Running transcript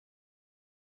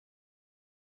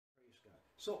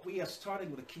So we are starting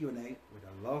with a Q&A with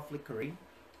a lovely Corinne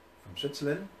from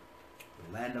Switzerland,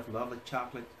 the land of lovely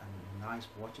chocolate and nice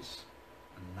watches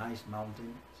and nice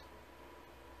mountains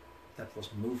that was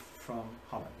moved from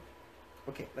Holland.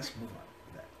 Okay, let's move on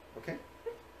with that. Okay,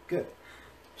 good.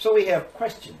 So we have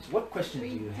questions. What questions do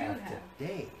you have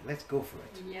today? Let's go for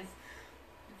it. Yes.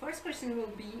 The first question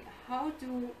will be, how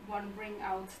do one bring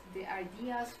out the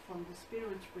ideas from the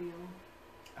spirit realm?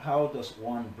 How does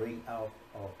one bring out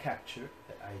or capture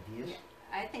the ideas?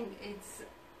 Yeah, I think it's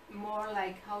more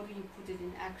like, how do you put it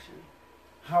in action?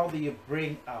 How do you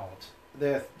bring out?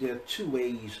 There are two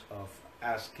ways of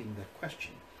asking the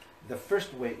question. The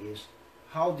first way is,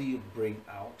 how do you bring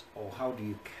out or how do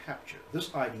you capture?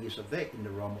 Those ideas are there in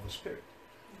the realm of the spirit.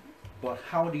 But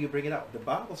how do you bring it out? The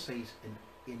Bible says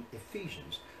in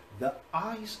Ephesians, the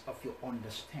eyes of your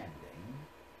understanding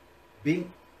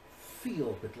being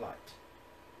filled with light.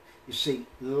 You see,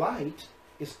 light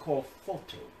is called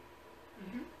photo.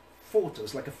 Photo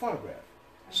is like a photograph.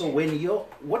 Okay. So when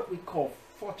what we call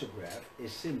photograph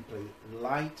is simply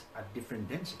light at different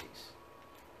densities.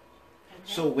 Okay.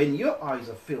 So when your eyes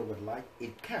are filled with light,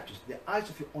 it captures the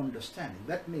eyes of your understanding.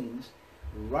 That means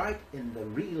right in the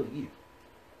real you,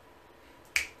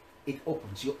 it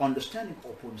opens, your understanding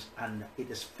opens, and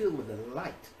it is filled with the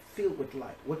light. Filled with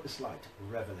light. What is light?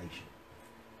 Revelation.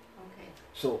 Okay.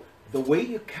 So the way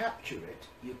you capture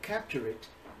it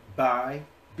by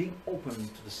being open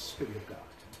to the Spirit of God.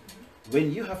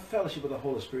 When you have fellowship with the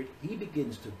Holy Spirit, He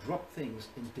begins to drop things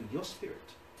into your spirit.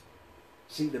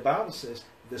 See, the Bible says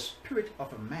the spirit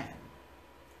of a man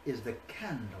is the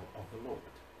candle of the Lord.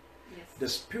 Yes. The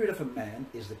spirit of a man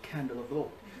is the candle of the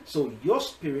Lord. So your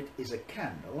spirit is a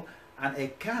candle, and a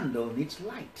candle needs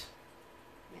light.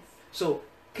 Yes. So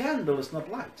candle is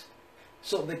not light.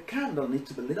 So the candle needs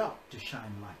to be lit up to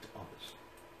shine light to others.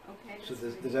 Okay. So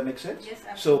does that make sense? Yes,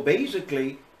 absolutely. So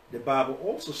basically, the Bible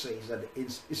also says that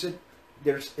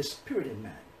there's a spirit in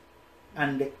man,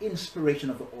 and the inspiration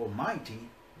of the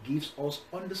Almighty gives us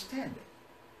understanding.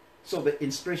 So the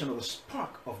inspiration of the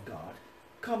spark of God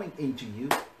coming into you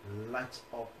lights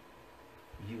up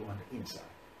you on the inside.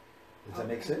 Does that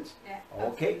make sense? Yeah.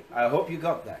 Okay, I hope you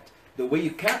got that. The way you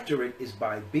capture it is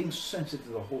by being sensitive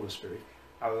to the Holy Spirit,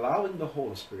 allowing the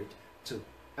Holy Spirit to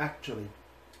actually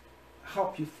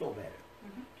help you flow better.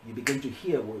 You begin to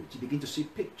hear words, you begin to see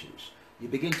pictures, you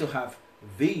begin to have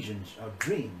visions or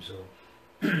dreams, or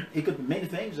it could be many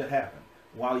things that happen.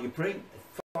 While you're praying,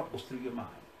 a thought goes through your mind.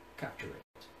 Capture it.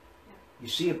 Yeah. You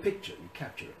see a picture, you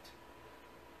capture it.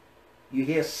 You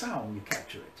hear sound, you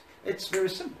capture it. It's very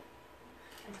simple.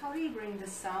 And how do you bring the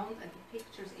sound and the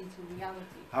pictures into reality?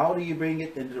 How do you bring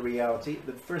it into reality?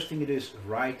 The first thing you do is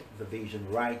write the vision,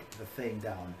 write the thing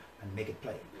down, and make it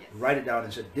plain. Yes. Write it down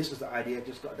and say, this is the idea.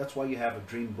 That's why you have a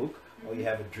dream book, or you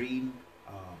have a dream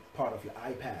part of your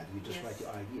iPad. You just write your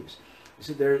ideas. You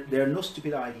see, there are no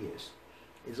stupid ideas.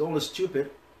 It's only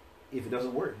stupid if it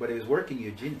doesn't work. But if it's working,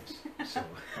 you're a genius.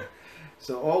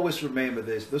 So always remember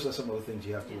this. Those are some of the things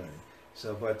you have to learn.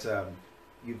 So, but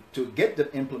to get them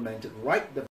implemented,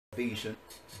 write the vision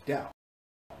down.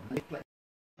 Make it plain.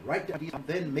 Write the idea,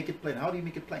 then make it plain. How do you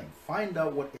make it plain? Find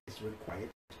out what is required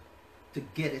to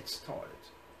get it started.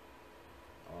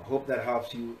 I hope that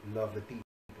helps you, lovely people,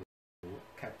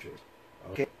 capture it.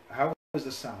 Okay, how is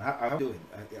the sound? How are we doing?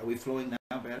 Are we flowing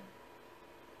now better?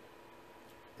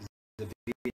 Is the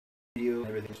video and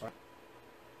everything fine?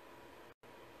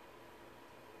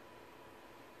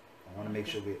 I want to make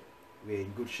sure we're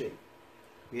in good shape.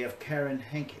 We have Karen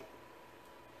Henke.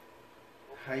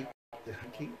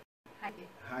 Heinke.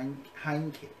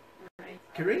 Right.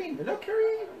 Karine, hello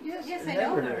Karine. Yes, I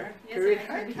know her. Yes, Karine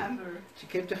I came to Hamburg. She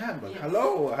came to Hamburg. Yes.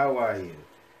 Hello, how are you?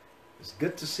 It's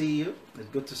good to see you. It's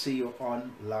good to see you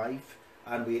on live.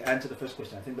 And we answered the first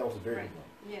question. I think that was a very good one.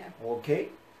 Yeah. Okay.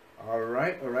 All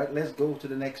right. Let's go to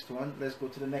the next one. Okay.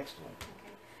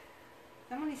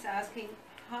 Someone is asking,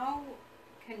 how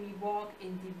can we walk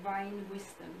in divine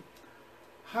wisdom?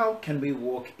 How can we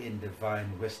walk in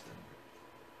divine wisdom?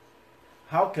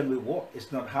 How can we walk?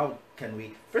 It's not how can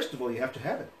we. First of all, you have to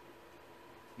have it.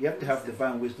 You have to have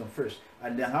divine wisdom first.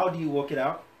 And then how do you work it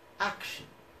out? Action.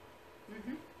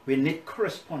 We need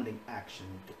corresponding action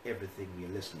to everything we are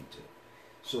listening to.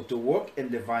 So to walk in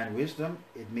divine wisdom,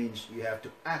 it means you have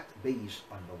to act based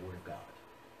on the Word of God.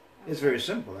 Okay. It's very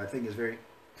simple. I think it's very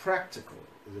practical.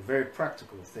 It's a very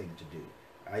practical thing to do.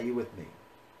 Are you with me?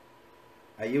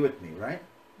 Are you with me, right?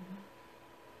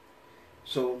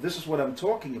 So this is what I'm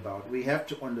talking about. We have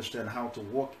to understand how to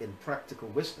walk in practical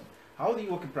wisdom. How do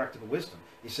you walk in practical wisdom?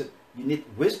 He said you need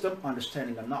wisdom,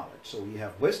 understanding, and knowledge. So you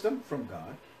have wisdom from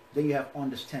God, then you have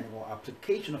understanding or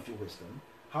application of your wisdom,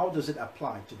 how does it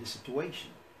apply to this situation?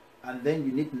 And then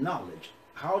you need knowledge.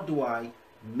 How do I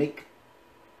make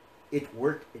it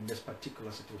work in this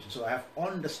particular situation? So I have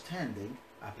understanding,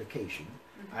 application,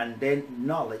 and then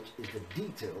knowledge is the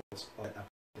details of that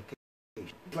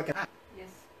application. It's like an app. Yes.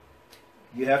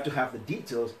 You have to have the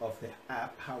details of the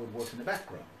app, how it works in the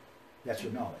background. That's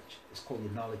your knowledge. It's called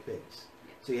your knowledge base.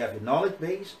 So you have your knowledge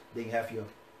base, then you have your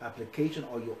application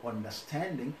or your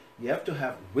understanding. You have to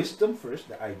have wisdom first,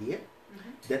 the idea,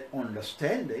 then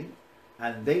understanding,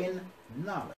 and then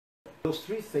knowledge. Those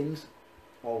three things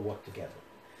all work together.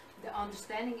 The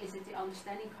understanding, is it the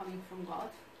understanding coming from God,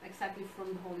 exactly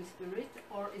from the Holy Spirit,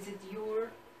 or is it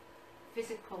your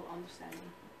physical understanding?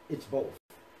 It's both.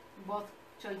 Both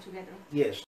joined together?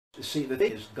 Yes. You see, the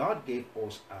thing is, God gave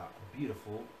us a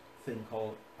beautiful thing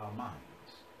called our minds.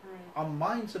 Right. Our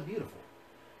minds are beautiful.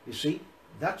 You see,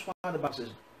 that's why the Bible says,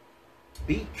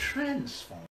 be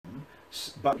transformed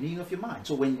by the renewing of your mind.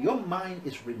 So when your mind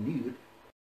is renewed,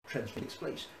 transformation takes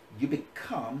place. You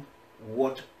become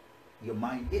what your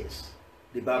mind is.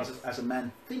 The Bible says, as a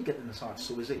man thinketh in his heart,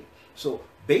 so is he. So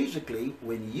basically,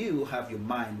 when you have your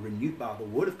mind renewed by the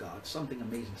Word of God, something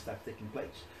amazing starts taking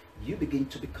place. You begin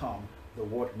to become the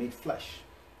Word made flesh.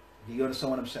 Do you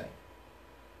understand what I'm saying?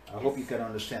 I hope you can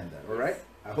understand that, all right?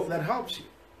 I hope that helps you.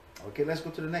 Okay, let's go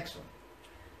to the next one.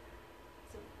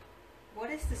 So, what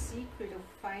is the secret of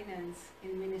finance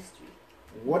in ministry?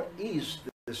 What is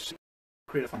the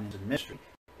secret of finance in ministry?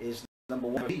 Is number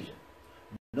one, vision.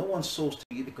 No one sows to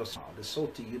you because they sow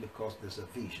to you because there's a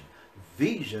vision.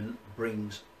 Vision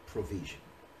brings provision.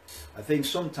 I think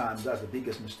sometimes that's the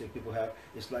biggest mistake people have.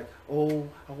 It's like, oh,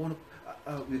 I want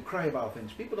to. We cry about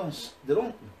things. People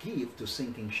don't give to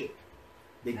sinking ship.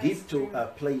 They give to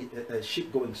a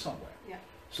ship going somewhere. Yeah.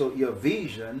 So your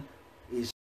vision is,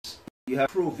 you have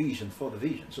provision for the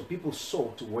vision. So people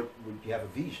sow to what you have a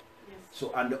vision. Yes.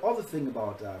 So, and the other thing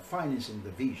about financing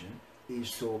the vision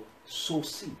is to sow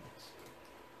seeds.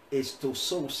 Is to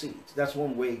sow seeds. That's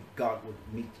one way God would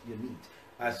meet your need.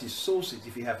 As you sow seeds,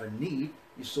 if you have a need,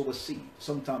 you sow a seed.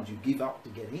 Sometimes you give out to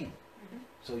get in.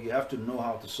 So you have to know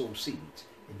how to sow seeds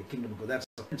in the kingdom, because that's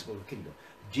the principle of the kingdom.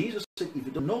 Jesus said, if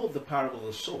you don't know the parable of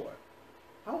the sower,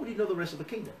 how would you know the rest of the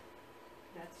kingdom?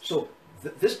 So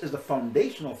this is the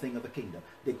foundational thing of the kingdom.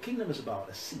 The kingdom is about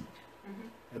a seed.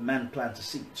 A man plants a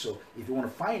seed. So if you want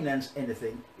to finance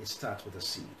anything, it starts with a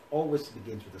seed. Always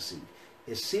begins with a seed.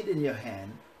 A seed in your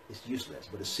hand is useless,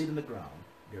 but a seed in the ground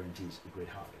guarantees a great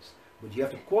harvest. But you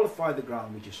have to qualify the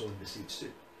ground which you're sowing the seeds to.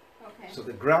 Okay. So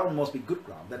the ground must be good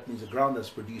ground. That means a ground that's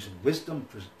producing wisdom,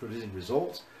 producing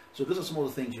results. So those are some of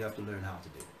the things you have to learn how to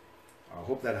do. I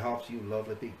hope that helps you,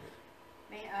 lovely people.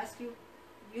 May I ask you,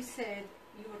 you said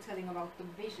you were telling about the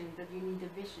vision, that you need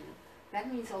a vision.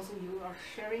 That means also you are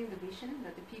sharing the vision,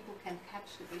 that the people can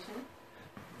catch the vision?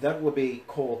 That would be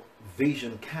called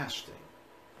vision casting.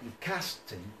 You're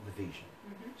casting the vision.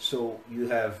 So you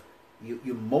have,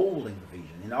 you're molding the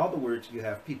vision. In other words, you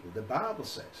have people. The Bible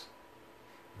says,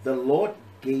 the Lord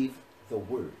gave the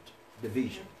word, the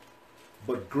vision.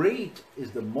 But great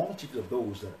is the multitude of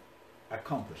those that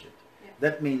accomplish it.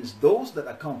 That means those that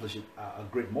accomplish it are a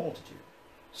great multitude.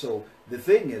 So the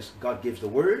thing is, God gives the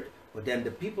word, but then the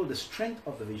people, the strength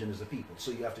of the vision is the people. So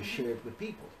you have to share it with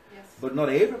people. Yes. But not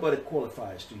everybody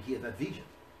qualifies to hear that vision.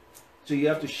 So you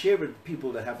have to share it with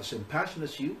people that have the same passion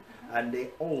as you, and they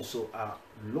also are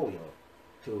loyal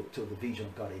to the vision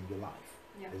of God in your life.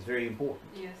 It's very important.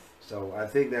 Yes. So I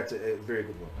think that's a very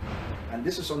good one. And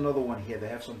this is another one here. They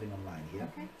have something online here.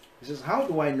 Okay. It says, how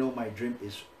do I know my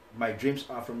dreams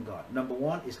are from God? Number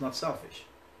one, it's not selfish.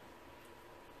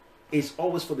 It's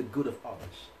always for the good of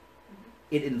others.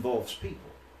 It involves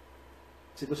people.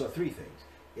 See, those are three things.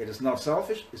 It is not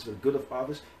selfish, it's for the good of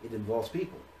others, it involves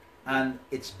people. And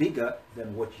it's bigger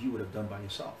than what you would have done by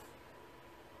yourself.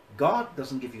 God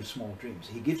doesn't give you small dreams.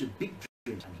 He gives you big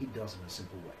dreams, and he does it in a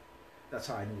simple way. That's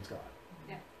how I know it's God.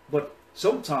 Yeah. But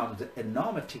sometimes the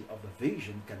enormity of the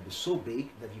vision can be so big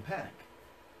that you panic.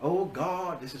 Oh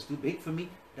God, this is too big for me.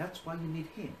 That's why you need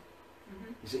him.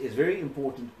 You see, it's very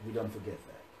important we don't forget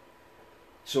that.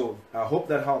 So I hope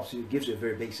that helps you. It gives you a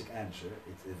very basic answer.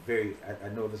 It's a very, I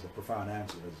know this is a profound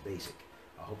answer, but it's basic.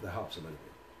 I hope that helps a little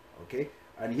bit. Okay?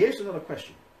 And here's another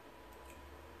question.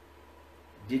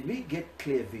 Did we get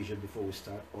clear vision before we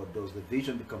start, or does the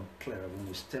vision become clearer when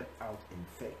we step out in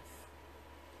faith?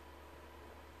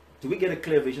 Do we get a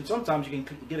clear vision? Sometimes you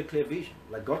can get a clear vision.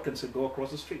 Like God can say, go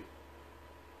across the street.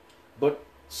 But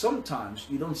sometimes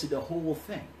you don't see the whole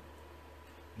thing.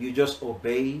 You just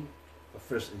obey the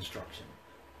first instruction.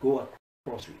 Go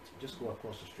across the street. Just go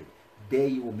across the street. There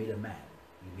you will meet a man.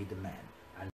 You meet the man.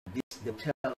 And they'll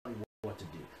tell you what to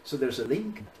do. So there's a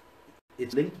link.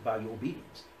 It's linked by your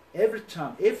obedience. Every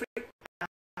time, every act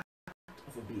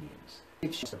of obedience,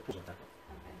 it's just a process.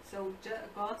 Okay. So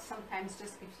God sometimes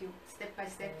just gives you step by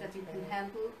step that you can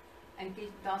handle, and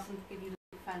doesn't give you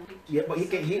the final picture. Yeah, but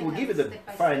So he will give you the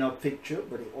final step. picture,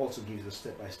 but he also gives you the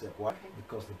step by step. Why? Okay.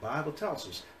 Because the Bible tells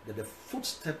us that the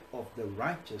footsteps of the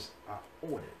righteous are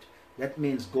ordered. That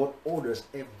means God orders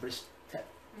every step.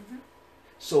 Mm-hmm.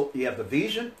 So you have the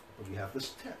vision, but you have the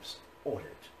steps ordered.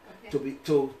 Okay.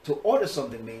 To order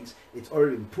something means it's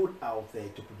already been put out there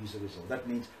to produce a result. That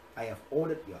means I have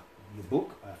ordered your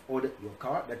book, I have ordered your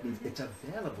car. That means it's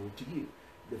available to you.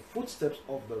 The footsteps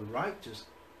of the righteous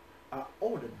are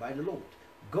ordered by the Lord.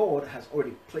 God has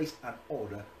already placed an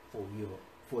order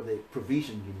for the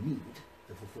provision you need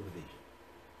to fulfill the vision.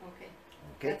 Okay.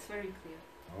 Okay. That's very clear.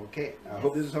 Okay. I Yes.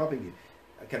 hope this is helping you.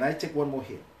 Can I take one more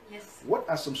here? Yes. What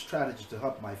are some strategies to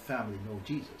help my family know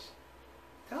Jesus?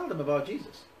 Tell them about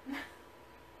Jesus.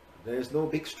 There's no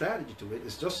big strategy to it.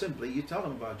 It's just simply you tell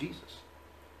them about Jesus.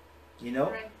 You know?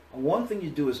 Right. And one thing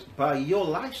you do is by your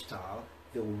lifestyle,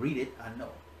 they'll read it and know.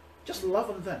 Just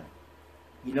love on them.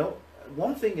 You know?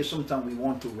 One thing is sometimes we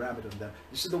want to ram it on them.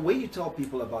 You see, the way you tell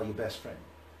people about your best friend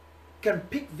can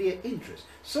pick their interest.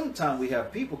 Sometimes we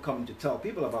have people coming to tell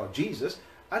people about Jesus,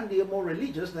 and they are more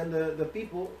religious than the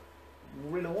people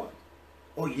really want.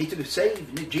 Oh, you need to be saved.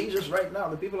 You need Jesus right now.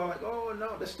 The people are like, oh,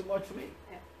 no, that's too much for me.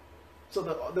 Yeah.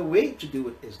 So the way to do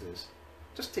it is this.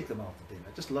 Just take them out to dinner.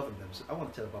 Just love them. Say, I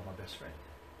want to tell about my best friend.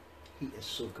 He is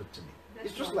so good to me. That's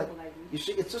it's just like, you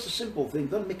see, it's just a simple thing.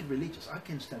 Don't make it religious. I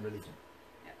can't stand religion.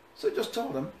 Yeah. So just tell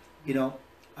them, you know,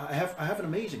 I have an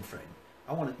amazing friend.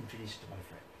 I want to introduce you to my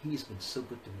friend. He has been so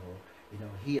good to know. You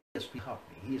know, he has helped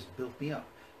me. He has built me up.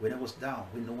 When I was down,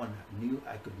 when no one knew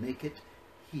I could make it,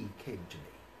 he came to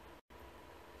me.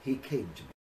 He came to me.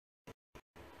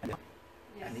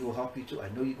 Yes. And he will help you too. I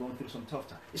know you're going through some tough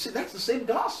time. You see, that's the same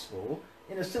gospel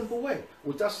in a simple way.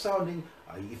 Without sounding,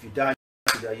 if you die,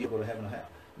 you're going to heaven or hell.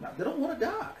 Now, they don't want to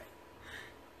die.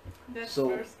 That's So,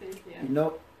 first thing, yeah. you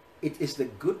know, it is the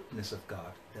goodness of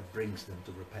God that brings them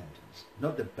to repentance,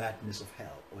 not the badness of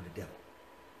hell or the devil.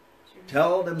 True.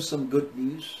 Tell them some good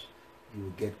news, you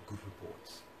will get good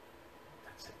reports.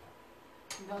 That's it.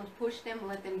 Don't push them,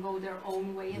 let them go their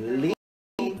own way. And their Lead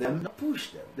own them, not push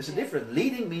them. There's a Yeah. difference.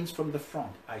 Leading means from the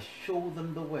front. I show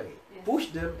them the way. Yes. Push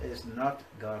them is not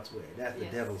God's way. That's the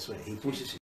Yes, devil's way. that's He true.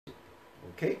 pushes you.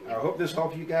 Okay? Yeah. I hope this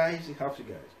helps you guys. It helps you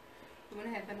guys. You want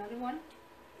to have another one?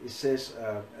 It says,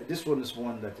 this one is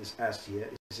one that is asked here.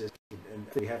 It says, and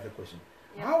we have the question.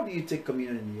 Yeah. How do you take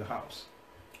communion in your house?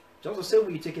 Just the same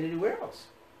way you take it anywhere else.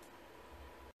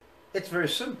 It's very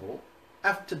simple.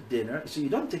 After dinner, so you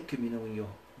don't take communion when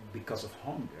because of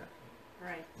hunger.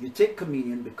 Right. You take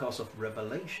communion because of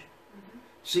revelation. Mm-hmm.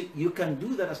 See, you can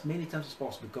do that as many times as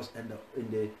possible because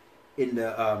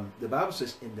the Bible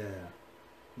says in the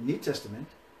New Testament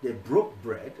they broke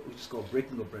bread, which is called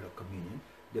breaking of bread or communion.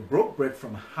 They broke bread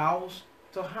from house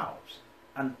to house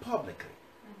and publicly.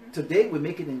 Mm-hmm. Today we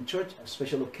make it in church, a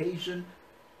special occasion.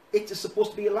 It is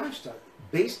supposed to be a lifestyle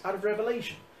based out of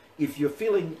revelation. If you're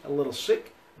feeling a little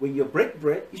sick, when you break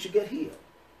bread, you should get healed.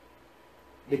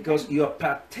 Because you are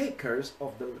partakers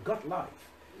of the God life.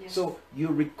 Yes. So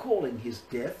you're recalling his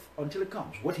death until it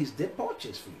comes. What his death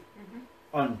purchased for you. Mm-hmm.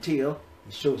 Until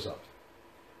he shows up.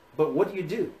 But what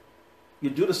do? You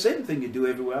do the same thing you do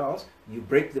everywhere else. You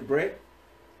break the bread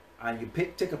and you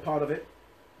take a part of it.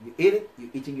 You eat it,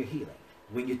 you're eating your healing.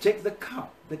 When you take the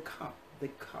cup.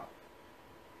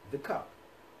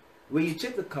 When you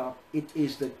take the cup, it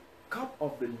is the cup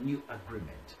of the new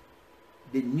agreement.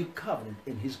 The new covenant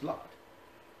in his blood.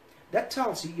 That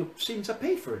tells you your sins are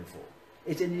paid for in full.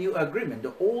 It's a new agreement.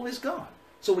 The old is gone.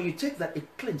 So when you take that, it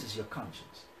cleanses your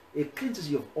conscience. It cleanses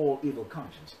you of all evil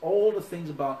conscience. All the things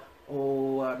about,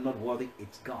 oh, I'm not worthy,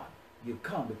 it's gone. You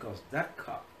come because that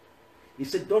cup, he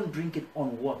said, don't drink it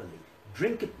unworthily.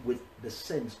 Drink it with the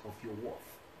sense of your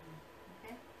worth.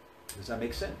 Okay. Does that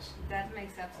make sense? That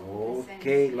makes absolutely sense.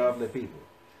 Okay, yes. lovely people.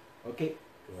 Okay,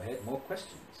 go ahead. More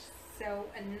questions. So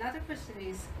another question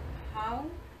is, how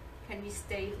can we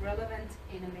stay relevant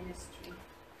in a ministry?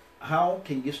 How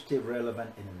can you stay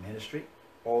relevant in a ministry?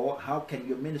 Or how can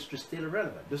your ministry stay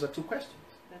relevant? Those are two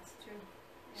questions. That's true.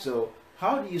 Yeah. So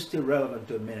how do you stay relevant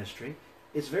to a ministry?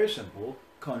 It's very simple.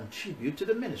 Contribute to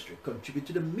the ministry. Contribute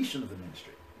to the mission of the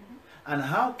ministry. Mm-hmm. And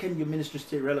how can your ministry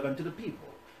stay relevant to the people?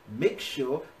 Make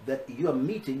sure that you are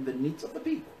meeting the needs of the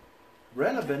people.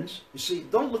 Relevance, you see,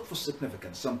 don't look for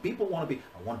significance. Some people want to be,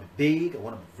 I want to be big, I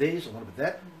want to be this, I want to be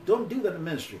that. Mm-hmm. Don't do that in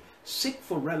ministry. Seek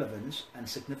for relevance and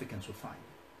significance will find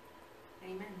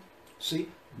you. Amen. See,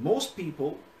 most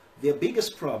people, Their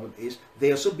biggest problem is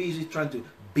they are so busy trying to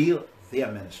build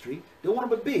their ministry. They want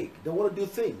to be big. They want to do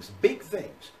things, big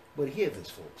things. But hear this,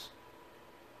 folks.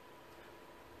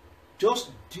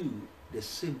 Just do the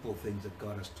simple things that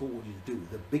God has told you to do.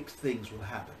 The big things will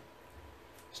happen.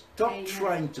 Stop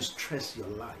trying to stress your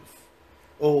life.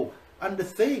 Oh, and the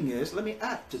thing is, let me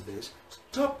add to this,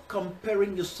 stop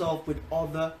comparing yourself with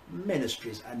other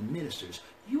ministries and ministers.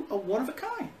 You are one of a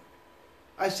kind.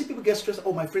 I see people get stressed,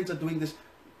 oh, my friends are doing this.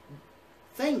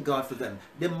 Thank God for them.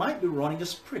 They might be running a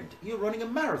sprint. You're running a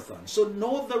marathon. So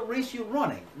know the race you're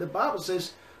running. The Bible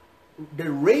says, the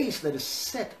race that is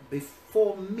set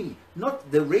before me,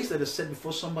 not the race that is set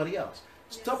before somebody else.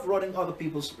 Yes. Stop running other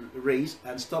people's race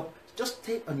and stop. Just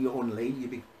take on your own lane. You'll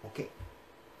be okay.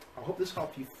 I hope this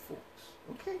helps you folks.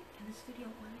 Okay. And the studio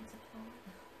audience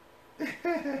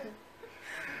at home.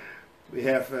 We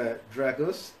have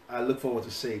Dragos. I look forward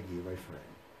to seeing you, my friend.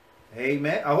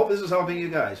 Amen. I hope this is helping you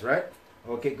guys, right?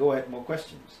 Okay, go ahead. More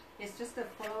questions. It's just a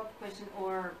follow-up question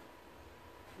or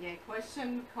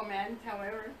question, comment,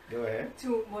 however. Go ahead.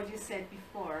 To what you said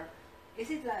before.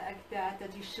 Is it like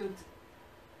that you should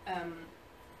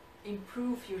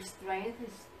improve your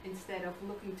strength instead of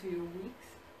looking to your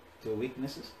To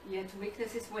weaknesses? Yeah, to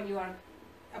weaknesses when you are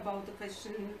about the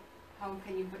question, how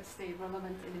can you stay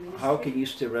relevant in the ministry? How can you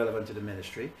stay relevant to the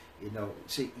ministry? You know,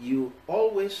 see, you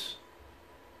always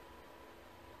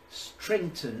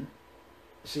strengthen.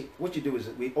 See, what you do is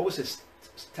we always say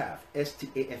staff,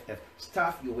 S-T-A-F-F,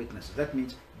 staff your weaknesses. That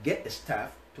means get a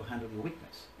staff to handle your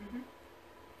weakness. Mm-hmm.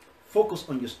 Focus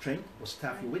on your strength, but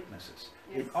staff your weaknesses.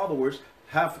 Yes. In other words,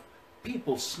 have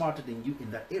people smarter than you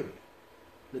in that area.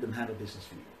 Let them handle business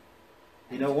for you.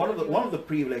 You know, one of the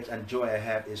privilege and joy I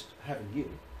have is having you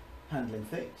handling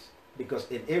things, because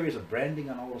in areas of branding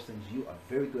and all those things, you are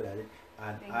very good at it,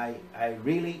 and I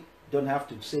really don't have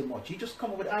to say much. You just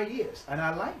come up with ideas, and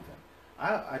I like them.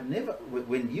 I never,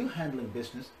 when you handling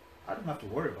business, I don't have to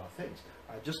worry about things.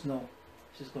 I just know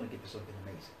she's going to give you something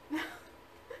amazing.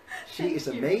 She is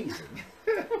amazing.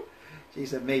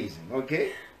 She's amazing.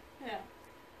 Okay. Yeah.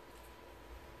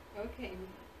 Okay.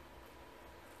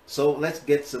 So let's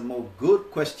get some more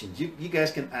good questions. You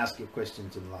guys can ask your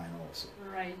questions online also.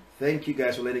 Right. Thank you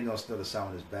guys for letting us know the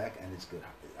sound is back and it's good.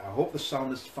 I hope the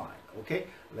sound is fine. Okay,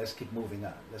 let's keep moving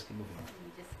on. Let's keep moving on.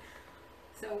 Yes.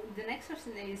 So the next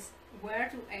question is, where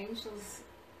do angels,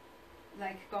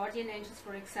 like guardian angels,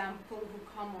 for example, who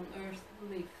come on earth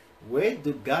live? Where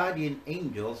do guardian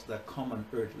angels that come on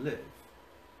earth live?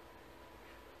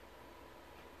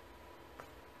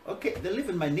 Okay, they live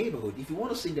in my neighborhood. If you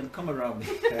want to see them, come around me.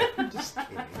 I'm just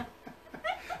kidding.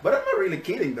 But I'm not really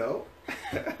kidding, though.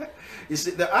 You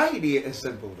see, the idea is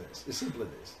simple. It's simple as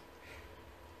this.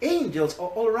 Angels are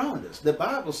all around us. The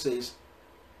Bible says,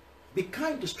 be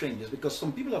kind to strangers, because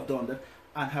some people have done that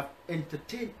and have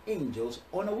entertained angels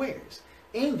unawares.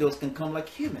 Angels can come like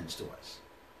humans to us.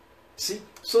 See,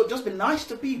 so just be nice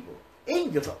to people.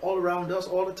 Angels are all around us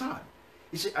all the time.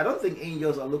 You see, I don't think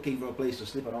angels are looking for a place to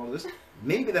sleep and all of this.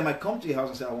 Maybe they might come to your house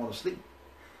and say, I want to sleep.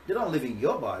 They don't live in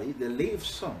your body. They live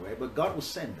somewhere, but God will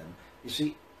send them. You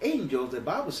see, angels, the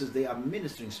Bible says they are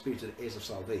ministering spirits to the heirs of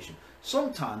salvation.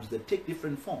 Sometimes they take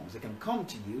different forms. They can come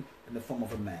to you in the form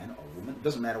of a man or a woman. It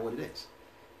doesn't matter what it is.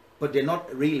 But they're not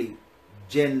really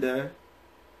genderized,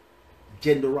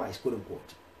 quote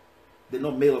unquote. They're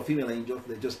not male or female angels.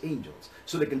 They're just angels.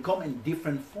 So they can come in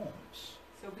different forms.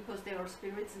 So because they are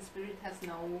spirits, and spirit has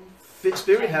no...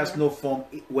 Spirit has no form.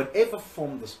 Whatever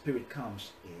form the spirit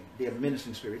comes in, they are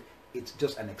ministering spirit. It's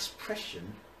just an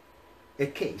expression, a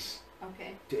case,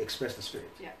 to express the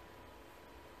spirit. Yeah.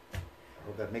 I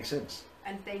hope that makes sense.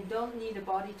 And they don't need a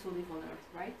body to live on earth,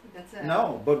 right? That's a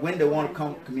no, but when they want to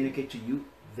come communicate to you,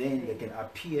 then they can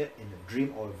appear in a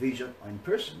dream or a vision or in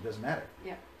person. It doesn't matter.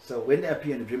 Yeah. So when they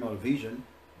appear in a dream or a vision,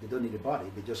 they don't need a body.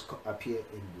 They just appear in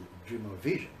the dream or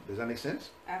vision. Does that make sense?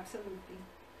 Absolutely.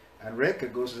 And Reka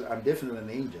goes, I'm definitely an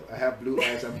angel. I have blue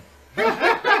eyes.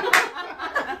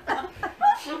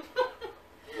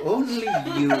 Only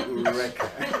you,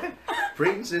 Reka.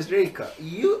 Princess Reka.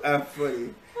 You are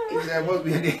funny. I must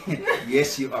be an angel.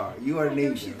 Yes, you are. You are an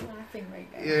angel. She's laughing right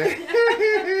now.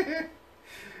 Yeah.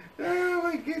 Oh,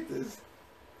 my goodness.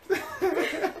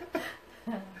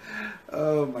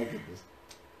 Oh, my goodness.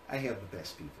 I have the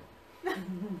best people.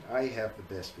 I have the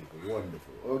best people.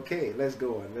 Wonderful. Okay, let's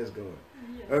go on. Let's go on.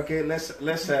 Yes. Okay,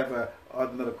 let's have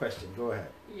another question. Go ahead.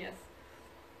 Yes.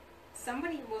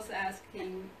 Somebody was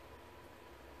asking,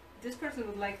 this person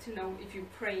would like to know if you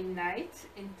pray night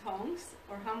in tongues,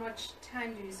 or how much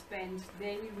time do you spend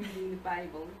daily reading the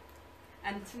Bible,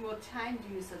 and what time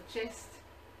do you suggest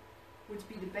would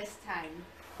be the best time?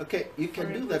 Okay, you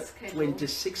can do that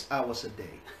 26 hours a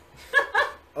day.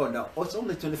 Oh no, oh, it's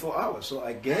only 24 hours. So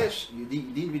I guess you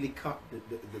didn't really cut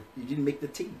you didn't make the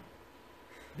team.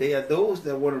 There are those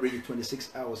that want to read 26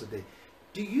 hours a day.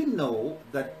 Do you know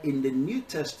that in the New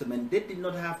Testament they did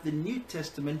not have the New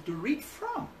Testament to read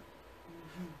from?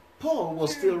 Paul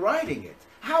was still writing it.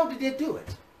 How did they do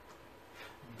it?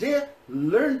 They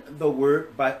learned the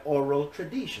word by oral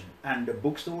tradition and the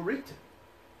books that were written.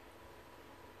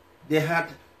 They had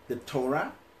the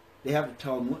Torah, they had the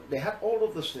Talmud, they had all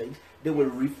of those things. They were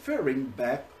referring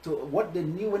back to what they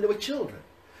knew when they were children.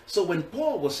 So when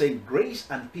Paul was saying grace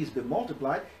and peace be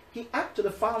multiplied, he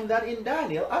actually found that in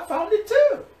Daniel. I found it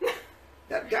too.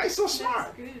 That guy's so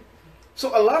smart.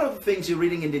 So a lot of the things you're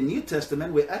reading in the New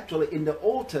Testament were actually in the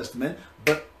Old Testament,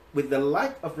 but with the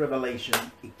light of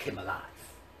revelation, it came alive.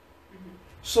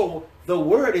 So the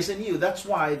word is in you. That's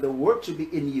why the word should be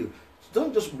in you.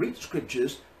 Don't just read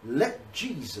scriptures. Let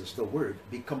Jesus, the word,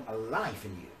 become alive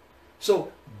in you.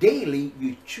 So daily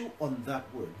you chew on that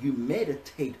word. You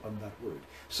meditate on that word.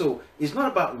 So it's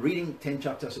not about reading 10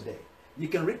 chapters a day. You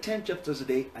can read 10 chapters a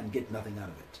day and get nothing out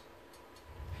of it.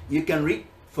 You can read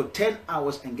for 10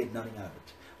 hours and get nothing out of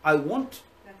it. I want,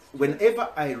 whenever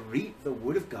I read the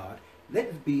word of God, let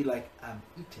it be like I'm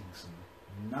eating some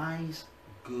nice,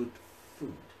 good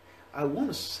food. I want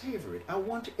to savor it. I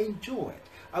want to enjoy it.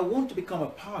 I want to become a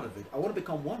part of it. I want to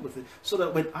become one with it, so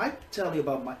that when I tell you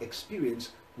about my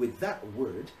experience with that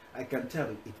word, I can tell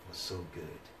you it was so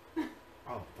good.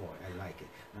 Oh boy, I like it.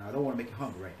 Now I don't want to make you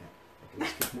hungry right now. Okay,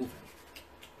 let's keep moving.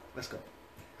 Let's go.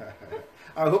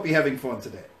 I hope you're having fun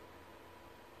today.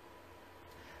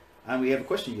 And we have a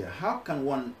question here. How could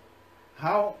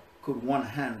one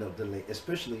handle delay,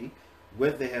 especially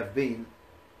where there have been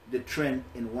the trend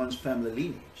in one's family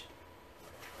lineage?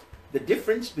 The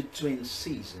difference between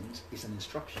seasons is an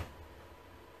instruction.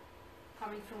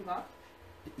 Coming from God?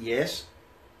 Yes.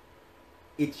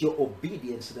 It's your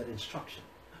obedience to that instruction.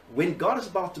 When God is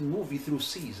about to move you through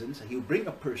seasons, he'll bring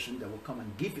a person that will come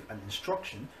and give you an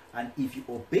instruction, and if you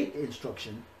obey the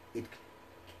instruction, it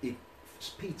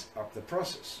speeds up the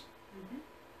process.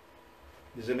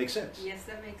 Does that make sense? Yes,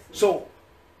 that makes sense. So,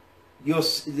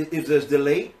 if there's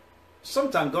delay,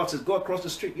 sometimes God says, go across the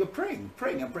street. You're praying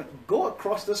and praying. Go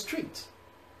across the street.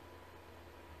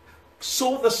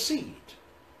 Sow the seed.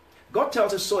 God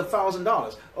tells us sow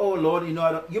 $1,000. Oh Lord, you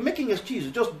know, you're making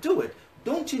excuses. Just do it.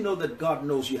 Don't you know that God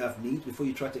knows you have needs before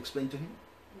you try to explain to him?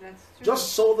 That's true.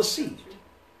 Just sow the seed.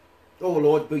 Oh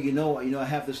Lord, but you know, I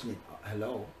have this need.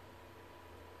 Hello.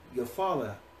 Your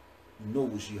Father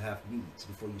knows you have needs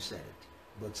before you said it.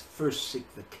 But first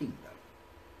seek the kingdom.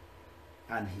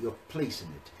 And you're placing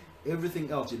it.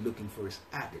 Everything else you're looking for is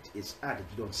added. It's added.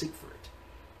 You don't seek for it.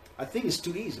 I think it's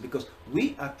too easy because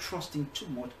we are trusting too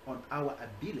much on our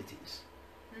abilities.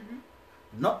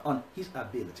 Not on his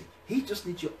ability. He just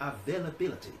needs your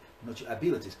availability, not your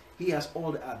abilities. He has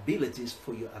all the abilities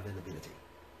for your availability.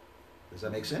 Does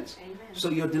that make sense? Amen. So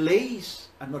your delays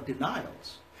are not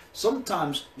denials.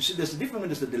 Sometimes, you see, there's a difference when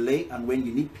there's a delay and when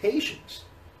you need patience.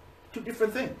 Two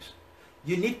different things.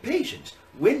 You need patience.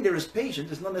 When there is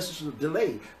patience, it's not necessarily a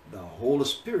delay. The Holy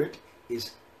Spirit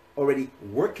is already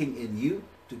working in you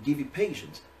to give you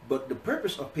patience. But the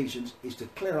purpose of patience is to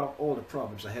clear out all the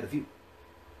problems ahead of you.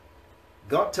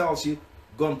 God tells you,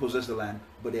 go and possess the land,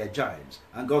 but they are giants.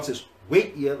 And God says,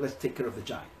 wait here, let's take care of the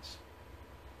giants.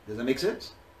 Does that make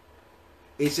sense?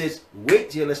 It says,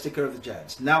 wait here, let's take care of the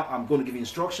giants. Now I'm going to give you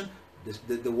instruction.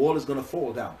 The wall is going to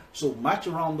fall down. So march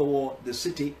around the wall, the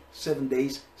city, 7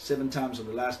 days, 7 times on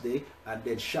the last day, and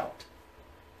then shout.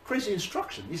 Crazy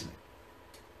instruction, isn't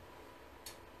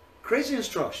it? Crazy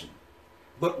instruction.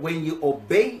 But when you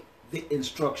obey the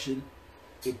instruction,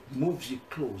 it moves you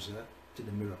closer to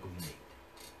the miracle you need.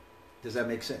 Does that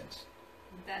make sense?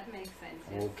 That makes sense,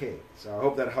 yes. Okay, so I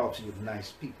hope that helps you with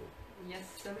nice people. Yes,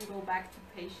 so we go back to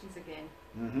patience again.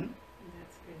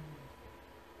 That's good.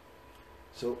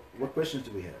 So what questions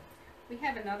do we have? We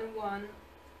have another one,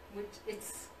 which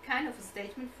it's kind of a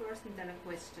statement first and then a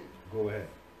question. Go ahead.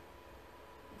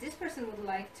 This person would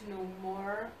like to know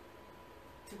more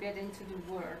to get into the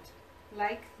word.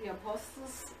 Like the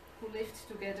apostles who lived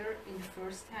together in the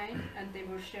first time and they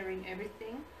were sharing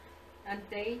everything and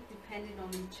they depended on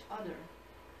each other.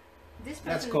 This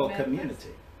person That's called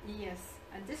community. Yes,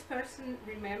 and this person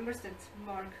remembers that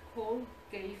Mark Cole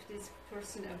gave this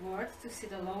person a word to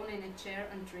sit alone in a chair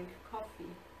and drink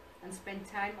coffee and spend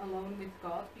time alone with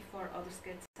God before others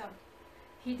get up.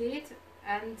 He did,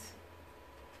 and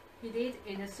he did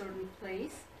in a certain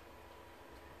place.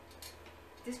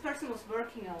 This person was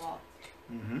working a lot.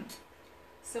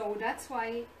 So that's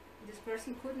why this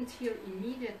person couldn't hear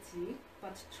immediately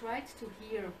but tried to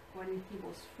hear when he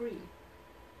was free.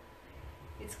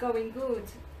 It's going good,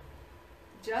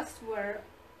 just where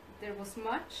there was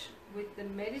much with the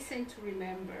medicine to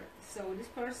remember. So this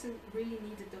person really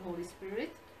needed the Holy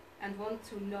Spirit and want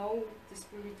to know the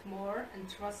Spirit more and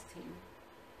trust Him.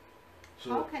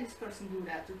 So how can this person do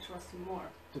that, to trust Him more?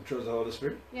 to trust the Holy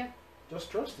Spirit? Yeah. Just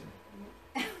trust Him.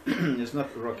 It's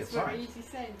not rocket It's very science. easy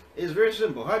said. It's very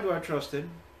simple. How do I trust Him?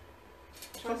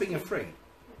 Stop Trust being Him. afraid.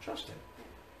 Trust Him.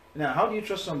 Now, how do you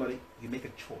trust somebody? You make a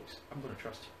choice. I'm going to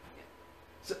trust you. Yeah.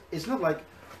 So it's not like,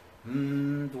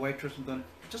 do I trust Him?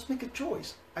 Just make a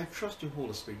choice. I trust your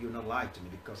Holy Spirit. You're not lying to me,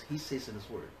 because He says in His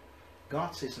Word.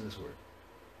 God says in His Word.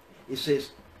 It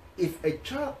says, if a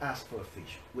child asks for a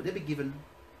fish, would they be given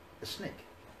a snake?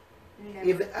 Never.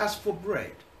 If they ask for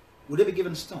bread, would they be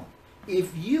given stone?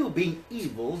 If you, being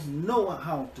evil, know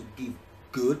how to give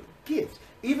good gifts,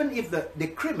 even if the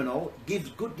criminal gives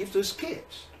good gifts to his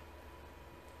kids,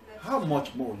 That's how true.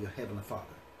 much more your Heavenly Father,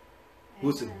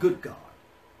 who's a Amen. good God,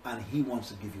 and He wants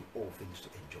to give you all things to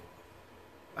enjoy.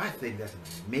 I think that's an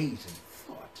amazing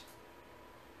thought.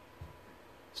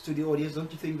 Studio audience,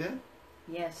 don't you think that?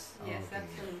 Yes. Yes, Okay.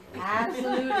 absolutely.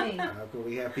 Absolutely. How can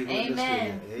we have people Amen.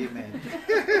 in the studio?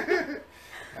 Amen.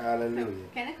 Hallelujah.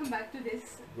 Can I come back to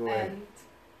this Go ahead. and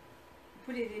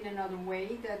put it in another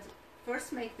way? That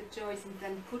first make the choice and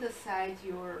then put aside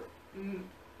your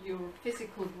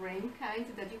physical brain, kind,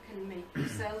 that you can make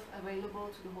yourself available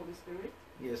to the Holy Spirit.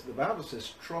 Yes, the Bible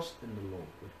says, trust in the Lord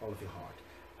with all of your heart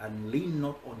and lean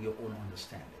not on your own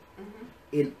understanding. Mm-hmm.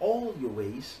 In all your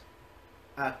ways,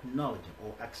 acknowledge Him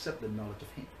or accept the knowledge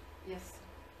of Him. Yes.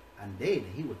 And then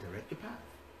He will direct your path.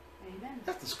 Amen.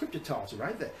 That's the scripture tells you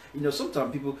right there. You know,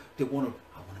 sometimes people, I want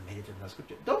to meditate on that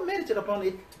scripture. Don't meditate upon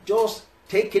it. Just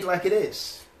take it like it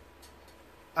is.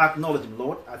 Acknowledge Him.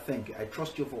 Lord, I thank you. I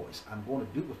trust your voice. I'm going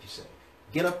to do what you say.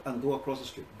 Get up and go across the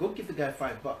street. Go give the guy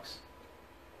 $5.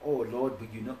 Oh, Lord, would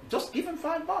you know? Just give him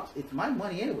 $5. It's my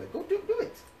money anyway. Go do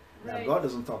it. Right. Now, God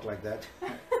doesn't talk like that.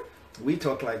 We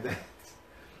talk like that.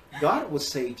 God will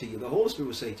say to you, the Holy Spirit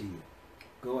will say to you,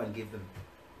 go and give them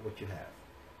what you have.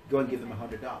 Go and give them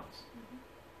 $100.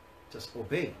 Just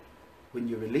obey. When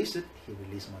you release it, He'll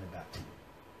release money back to you.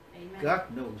 Amen.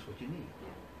 God knows what you need.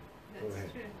 Yeah, Go that's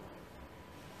ahead. true.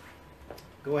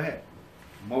 Go ahead.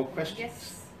 More questions?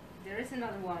 Yes, there is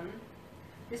another one.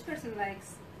 This person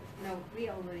likes. No, we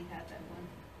already had that one.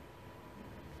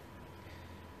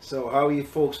 So how are you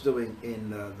folks doing in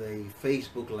the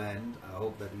Facebook land? I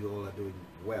hope that you all are doing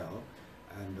well,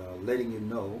 and letting you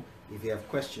know, if you have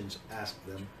questions, ask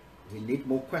them. We need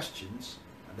more questions,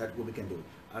 and that's what we can do.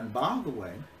 And by the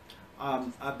way,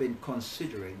 I've been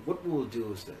considering, what we'll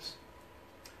do is this.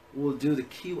 We'll do the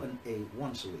Q&A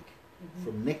once a week.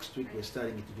 From next week, we're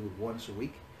starting to do it once a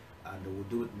week, and we'll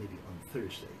do it maybe on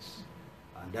Thursdays.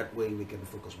 And that way we can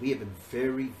focus. We have been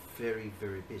very, very,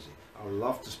 very busy. I would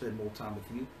love to spend more time with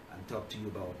you and talk to you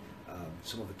about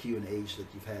some of the Q&As that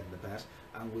you've had in the past.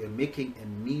 And we are making a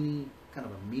kind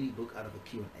of a mini book out of a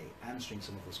Q&A, answering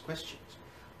some of those questions.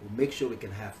 We'll make sure we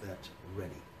can have that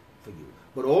ready for you.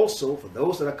 But also, for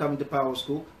those that are coming to Power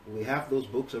School, we have those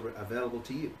books available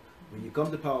to you. When you come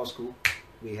to Power School,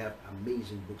 we have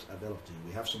amazing books available to you.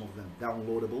 We have some of them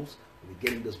downloadables. We're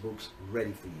getting those books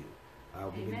ready for you.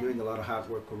 We've been doing a lot of hard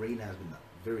work. Corinne has been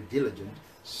very diligent,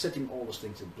 setting all those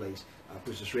things in place.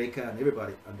 Princess Reka and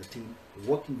everybody on the team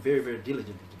working very, very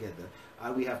diligently together.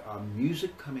 We have our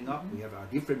music coming up. We have our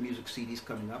different music CDs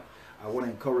coming up. I want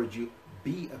to encourage you,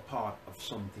 be a part of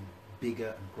something bigger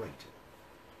and greater.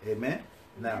 Amen?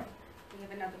 Now, we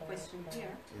have another question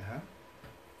here. yeah.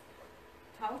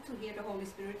 How to hear the Holy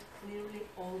Spirit clearly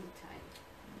all the time?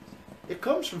 It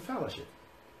comes from fellowship.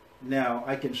 Now,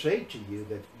 I can say to you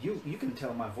that you can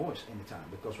tell my voice anytime,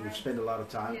 because we've Right. spent a lot of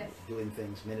time Yes. doing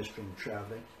things, ministering,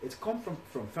 traveling. It's come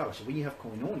from fellowship. When you have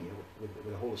koinonia with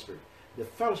the Holy Spirit, the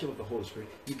fellowship of the Holy Spirit,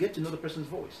 you get to know the person's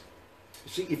voice.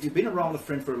 You see, if you've been around a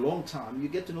friend for a long time, you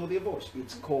get to know their voice.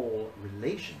 It's called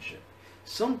relationship.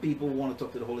 Some people want to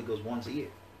talk to the Holy Ghost once a year.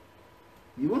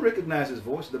 You won't recognize His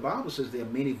voice. The Bible says there are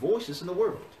many voices in the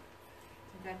world.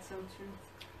 That's so true.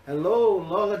 Hello,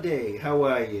 Lola Day. How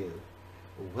are you?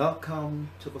 Welcome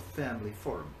to the Family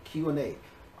Forum Q&A.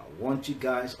 I want you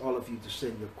guys, all of you, to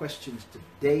send your questions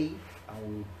today, and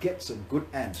we'll get some good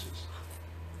answers.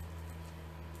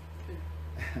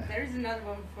 There is another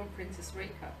one from Princess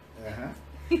Reka. Uh-huh.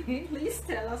 Please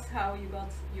tell us how you got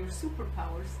your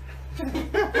superpowers.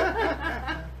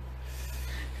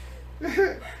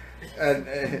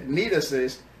 And Nita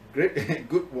says, great,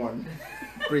 good one,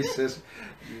 Princess.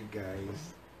 You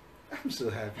guys, I'm so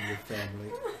happy with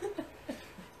family.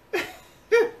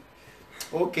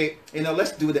 Okay,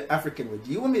 let's do the African way.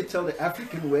 Do you want me to tell the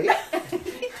African way?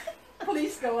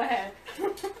 Please go ahead.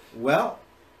 Well,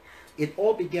 it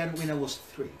all began when I was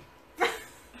 3.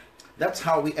 That's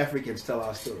how we Africans tell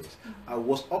our stories. I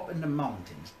was up in the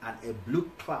mountains and a blue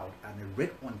cloud and a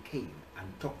red one came and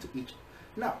talked to each other.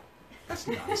 Now, that's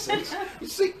nonsense. You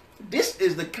see, this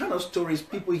is the kind of stories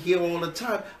people hear all the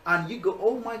time, and you go,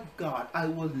 oh my God, I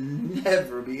will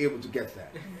never be able to get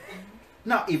that.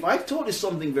 Now, if I told you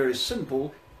something very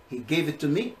simple, he gave it to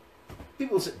me,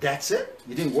 people say, that's it?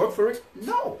 You didn't work for it?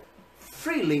 No.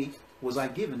 Freely was I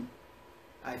given.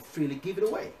 I freely give it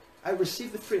away. I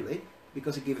received it freely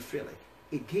because he gave it freely.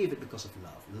 He gave it because of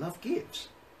love. Love gives.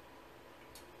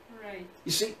 Right.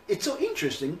 You see, it's so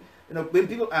interesting, when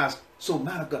people ask, so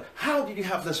man of God, how did you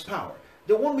have this power?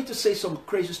 They want me to say some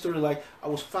crazy story like, I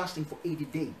was fasting for 80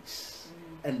 days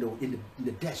and in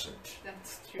the desert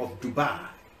of Dubai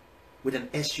with an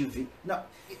SUV. Now,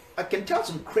 I can tell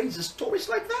some crazy stories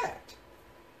like that.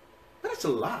 But that's a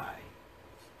lie.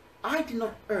 I did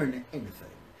not earn anything.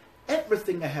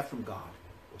 Everything I have from God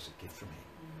was a gift from him.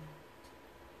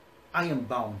 I am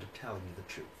bound to tell you the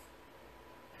truth.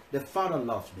 The Father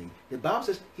loves me. The Bible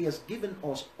says he has given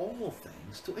us all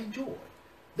things to enjoy.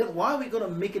 Then why are we going to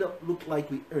make it up look like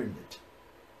we earned it?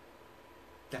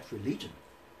 That's religion.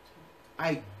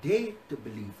 I dare to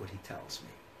believe what he tells me.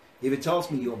 If he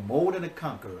tells me you're more than a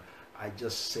conqueror, I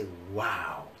just say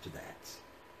wow to that.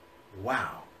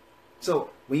 Wow. So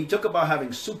when you talk about having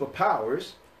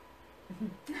superpowers,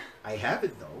 I have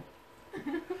it though.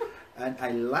 And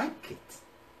I like it.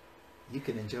 You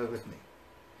can enjoy it with me.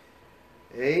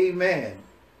 Amen.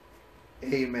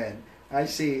 Amen. I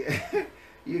see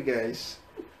you guys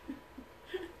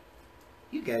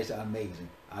are amazing.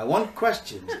 I want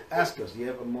questions. Ask us. Do you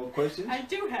have more questions? I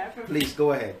do have. Please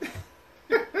go ahead.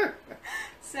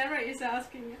 Sarah is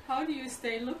asking, how do you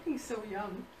stay looking so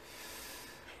young?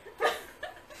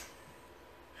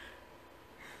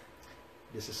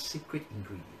 There's a secret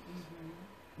ingredient.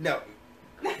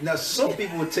 Now some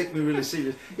people would take me really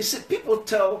serious. You see, people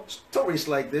tell stories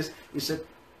like this. You said,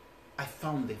 I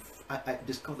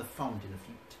discovered the fountain of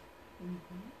youth.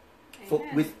 For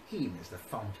with him is the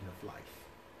fountain of life.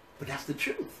 But that's the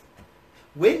truth.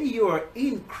 When you are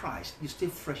in Christ, you stay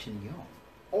fresh and young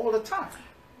all the time.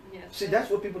 Yes. See, that's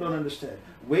what people don't understand.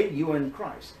 When you are in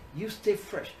Christ, you stay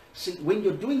fresh. See, when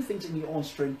you're doing things in your own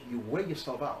strength, you wear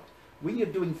yourself out. When you're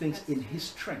doing things in his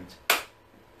strength,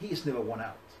 he is never worn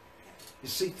out. You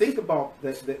see, think about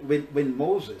when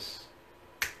Moses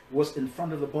was in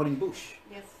front of the burning bush.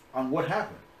 Yes. And what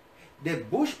happened? The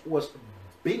bush was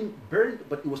being burned,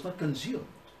 but it was not consumed.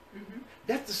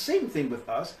 That's the same thing with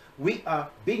us. We are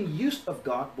being used of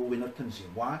God, but we're not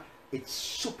consumed. Why? It's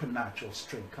supernatural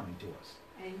strength coming to us.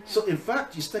 Amen. So in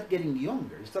fact, you start getting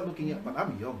younger. You start looking at, but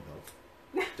I'm young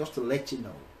though. Just to let you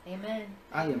know. Amen.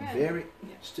 I am very,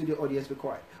 studio audience, be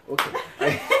quiet. Okay.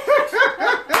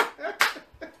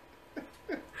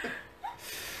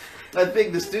 I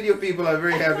think the studio people are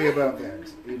very happy about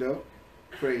that,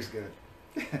 Praise God.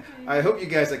 I hope you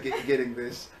guys are getting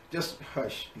this. Just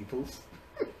hush, peoples.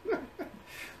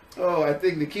 Oh, I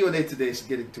think the Q&A today is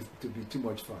getting to be too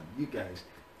much fun. You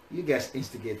guys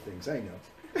instigate things, I know.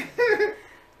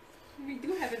 We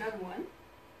do have another one.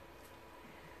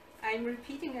 I'm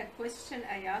repeating a question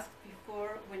I asked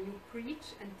before. When you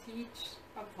preach and teach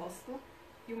apostle,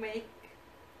 you make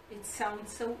it sound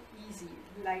so easy,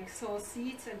 like sow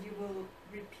seeds and you will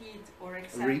repeat or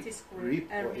accept his grace,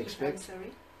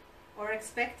 or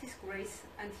expect his grace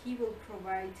and he will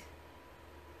provide.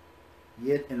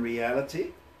 Yet in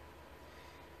reality,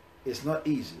 it's not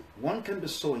easy. One can be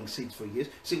sowing seeds for years.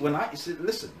 See,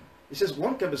 listen, it says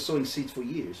one can be sowing seeds for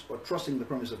years or trusting the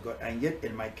promise of God, and yet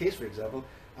in my case, for example,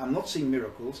 I'm not seeing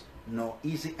miracles nor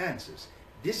easy answers.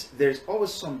 There's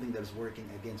always something that is working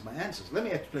against my answers. Let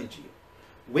me explain to you.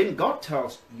 When God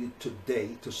tells you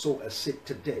today to sow a seed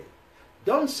today,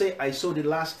 don't say, I sowed it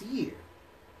last year.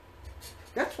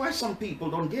 That's why some people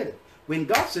don't get it. When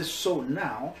God says sow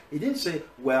now, he didn't say,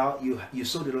 well, you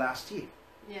sowed it last year.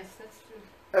 Yes, that's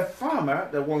true. A farmer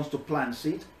that wants to plant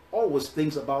seeds always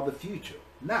thinks about the future.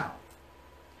 Now,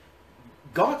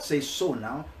 God says sow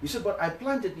now. You say, but I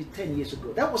planted it 10 years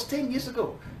ago. That was 10 years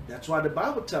ago. That's why the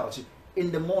Bible tells you,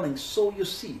 in the morning sow your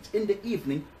seeds. In the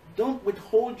evening, don't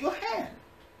withhold your hand.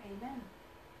 Amen.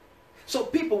 So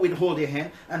people withhold their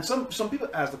hand, and some people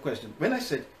ask the question, when I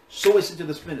said, sow a seed to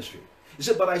this ministry, you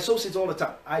said, but I sow seeds all the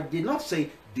time. I did not say,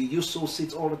 do you sow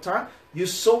seeds all the time? You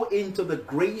sow into the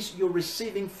grace you're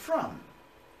receiving from.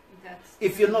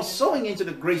 If you're not sowing into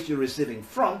the grace you're receiving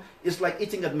from, it's like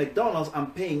eating at McDonald's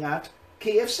and paying at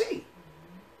KFC.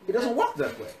 It doesn't work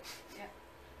that way. Yeah.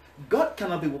 God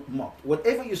cannot be mocked.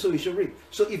 Whatever you sow, you shall reap.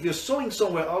 So if you're sowing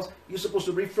somewhere else, you're supposed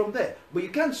to reap from there. But you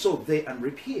can't sow there and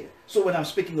reap here. So when I'm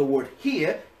speaking a word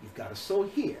here, you've got to sow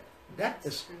here. That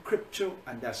is scriptural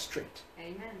and that's straight.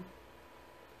 Amen.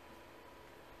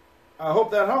 I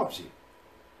hope that helps you.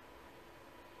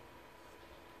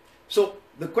 So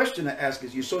the question I ask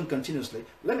is, you're sowing continuously.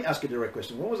 Let me ask you the direct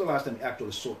question. When was the last time you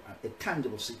actually sowed a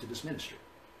tangible seed to this ministry?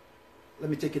 Let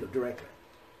me take it up directly.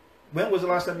 When was the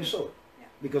last time you sowed? Yeah.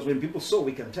 Because when people sow,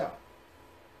 we can tell.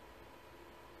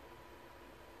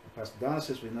 Pastor Donna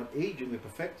says we're not aging, we're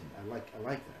perfecting. I like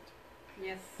that.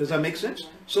 Yes. Does that make sense?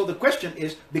 So the question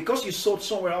is, because you sowed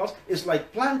somewhere else, it's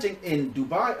like planting in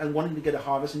Dubai and wanting to get a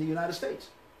harvest in the United States.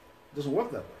 It doesn't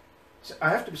work that way. So I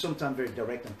have to be sometimes very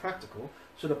direct and practical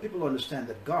so that people understand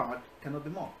that God cannot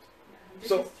be mocked. Yeah, this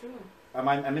So, is true. Am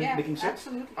I making sense?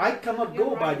 Absolutely. I cannot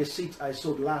You're go by right. the seeds I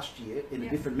sowed last year in a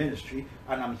Yeah. different ministry,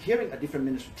 and I'm hearing a different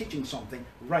ministry teaching something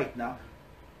right now.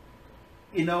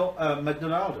 You know,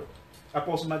 McDonaldo,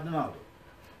 Apostle McDonaldo.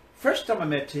 First time I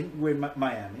met him, we were in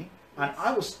Miami, and Yes.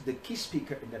 I was the key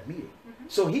speaker in that meeting.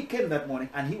 Mhm. So he came that morning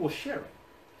and he was sharing.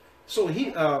 So he,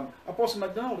 Apostle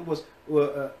McDonaldo was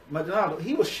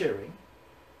he was sharing,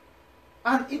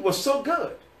 and it was so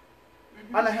good.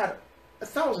 Mhm. And I had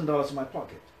 $1,000 in my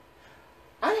pocket.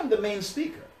 I am the main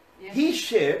speaker. Yes. He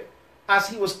shared. As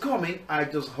he was coming, I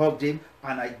just hugged him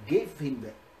and I gave him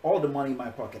all the money in my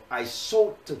pocket. I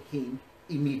sold to him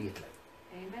immediately.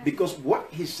 Amen. Because what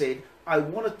he said, I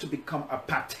wanted to become a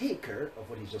partaker of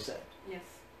what he just said. Yes.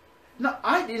 Now,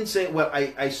 I didn't say, well,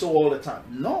 I sow all the time.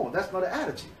 No, that's not the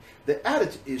attitude. The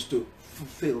attitude is to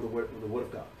fulfill the word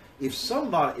of God. If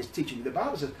somebody is teaching, the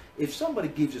Bible says, if somebody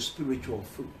gives you spiritual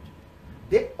food,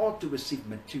 they ought to receive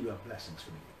material blessings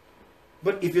from you.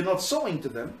 But if you're not sowing to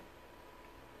them,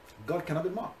 God cannot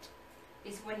be mocked.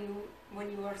 Is when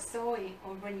you are sowing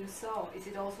or when you sow, is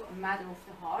it also a matter of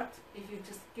the heart? If you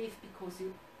just give because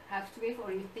you have to give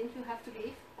or you think you have to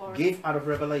give? Or Give out of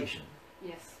revelation.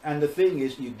 yes. And the thing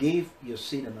is, you gave your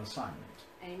seed an assignment.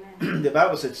 Amen. The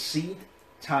Bible said seed,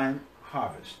 time,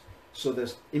 harvest. So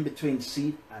there's in between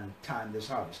seed and time, there's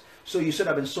harvest. So you said,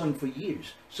 I've been sowing for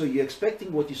years. So you're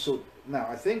expecting what you sowed. Now,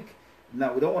 I think,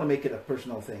 now we don't want to make it a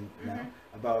personal thing now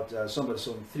about somebody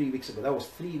sowing 3 weeks ago. That was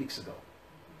 3 weeks ago.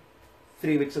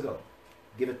 3 weeks ago.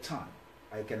 Give it time.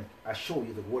 I can assure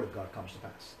you the word of God comes to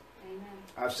pass. Amen.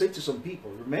 I've said to some people,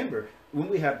 remember when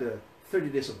we had the 30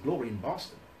 days of glory in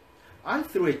Boston, I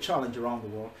threw a challenge around the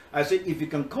world. I said, if you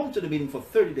can come to the meeting for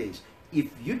 30 days, if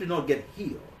you do not get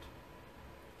healed,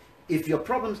 if your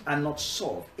problems are not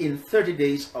solved in 30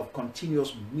 days of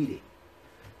continuous meeting,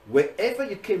 wherever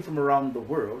you came from around the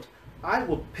world, I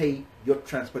will pay your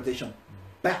transportation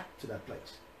back to that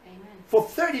place. Amen. For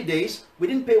 30 days, we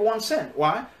didn't pay 1 cent.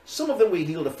 Why? Some of them we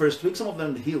healed the first week, some of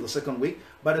them healed the second week.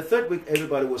 By the third week,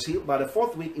 everybody was healed. By the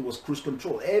fourth week, it was cruise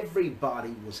control.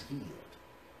 Everybody was healed.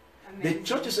 Amazing. The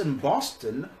churches in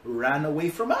Boston ran away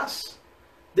from us.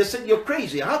 They said, you're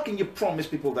crazy. How can you promise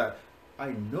people that? I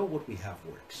know what we have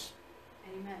works.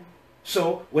 Amen.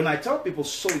 So when I tell people,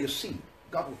 sow your seed,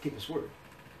 God will keep his word.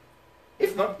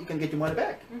 If not, you can get your money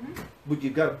back. But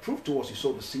you've got to prove to us you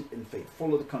sowed the seed in faith.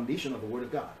 Follow the condition of the word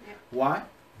of God. Yeah. Why?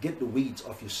 Get the weeds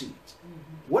off your seeds.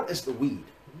 What is the weed?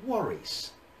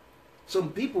 Worries.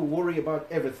 Some people worry about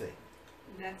everything.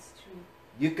 That's true.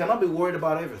 You cannot be worried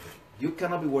about everything. You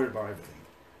cannot be worried about everything.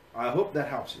 I hope that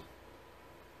helps you.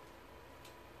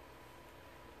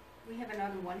 We have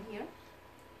another one here.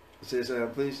 It says,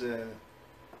 please...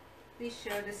 Please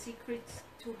share the secrets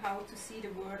to how to see the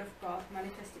word of God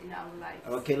manifested in our lives.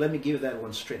 Okay, let me give you that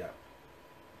one straight up.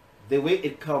 The way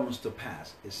it comes to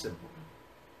pass is simple.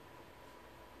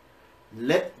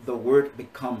 Let the word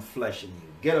become flesh in you.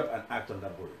 Get up and act on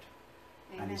that word.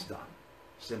 Amen. And it's done.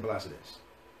 Simple as it is.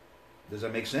 Does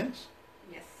that make sense?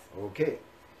 Yes. Okay.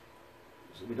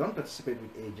 So we don't participate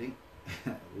with aging.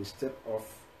 We step off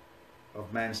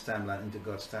of man's timeline into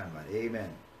God's timeline. Amen.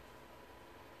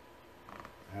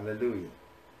 Hallelujah.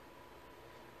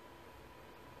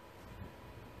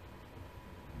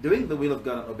 Doing the will of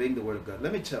God and obeying the word of God.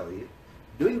 Let me tell you,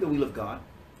 doing the will of God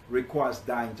requires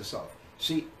dying to self.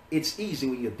 See, it's easy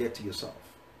when you're dead to yourself.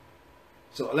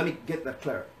 So let me get that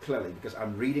clearly, because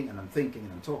I'm reading and I'm thinking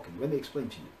and I'm talking. Let me explain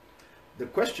to you. The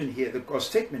question here, or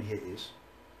statement here is,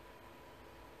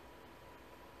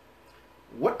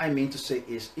 what I mean to say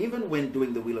is, even when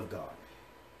doing the will of God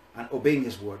and obeying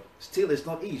his word, still it's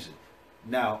not easy.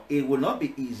 Now, it will not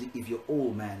be easy if your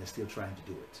old man is still trying to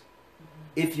do it.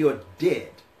 If you're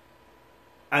dead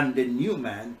and the new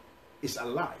man is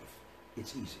alive,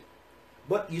 it's easy.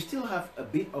 But you still have a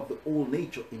bit of the old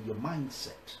nature in your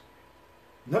mindset.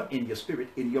 Not in your spirit,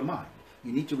 in your mind.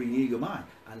 You need to renew your mind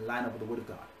and line up with the Word of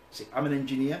God. See, I'm an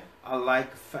engineer. I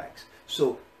like facts.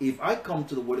 So if I come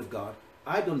to the Word of God,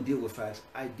 I don't deal with facts.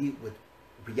 I deal with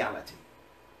reality.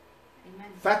 Amen.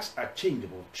 Facts are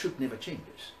changeable. Truth never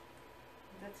changes.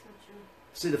 That's so true.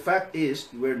 See, the fact is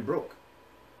you weren't broke.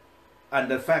 And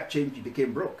the fact changed, you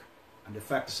became broke. And the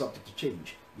fact is subject to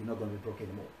change. You're not going to be broke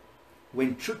anymore.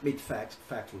 When truth meets facts,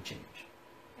 facts will change.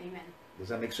 Amen. Does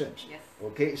that make sense? Yes.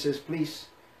 Okay, it says, please,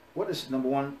 what is number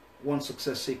one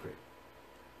success secret?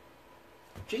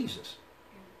 Jesus.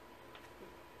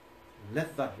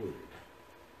 Let that word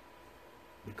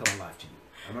become alive to you.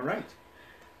 Am I right?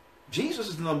 Jesus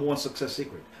is the number one success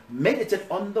secret. Meditate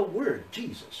on the word,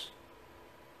 Jesus.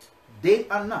 Day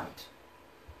and night.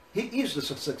 He is the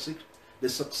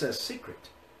success secret.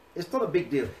 It's not a big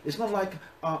deal. It's not like,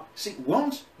 see,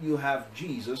 once you have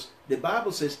Jesus, the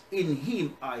Bible says, in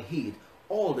him I hid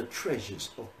all the treasures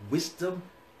of wisdom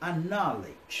and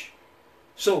knowledge.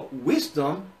 So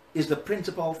wisdom is the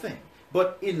principal thing.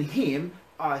 But in him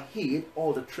I hid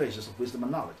all the treasures of wisdom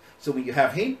and knowledge. So when you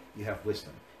have him, you have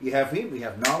wisdom. You have him, you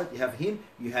have knowledge. You have him,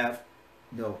 you have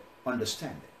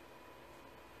understanding.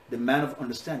 The man of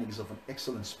understanding is of an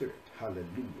excellent spirit.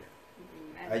 Hallelujah.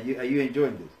 Are you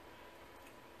enjoying this?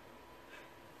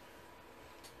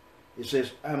 It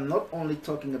says, I'm not only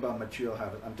talking about material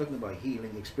habit, I'm talking about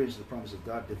healing, experience the promise of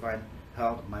God, divine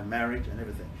health, my marriage, and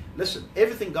everything. Listen,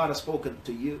 everything God has spoken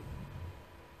to you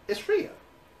is real.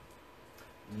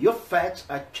 Your facts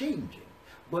are changing.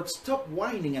 But stop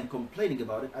whining and complaining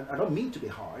about it. And I don't mean to be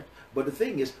hard, but the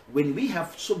thing is, when we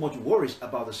have so much worries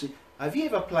about the seed, have you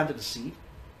ever planted a seed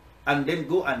and then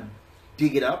go and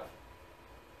dig it up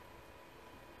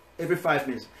every 5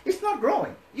 minutes? It's not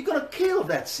growing. You're going to kill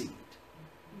that seed.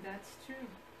 That's true.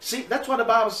 See, that's what the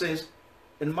Bible says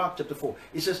in Mark chapter 4.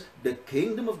 It says, the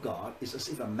kingdom of God is as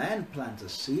if a man plants a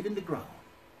seed in the ground,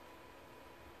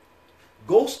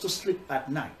 goes to sleep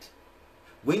at night.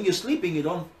 When you're sleeping, you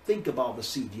don't think about the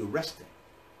seed, you're resting.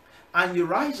 And you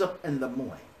rise up in the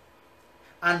morning,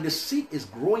 and the seed is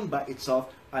growing by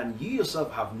itself, and you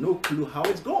yourself have no clue how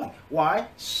it's growing. Why?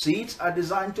 Seeds are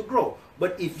designed to grow.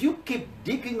 But if you keep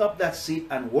digging up that seed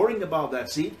and worrying about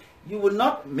that seed, you will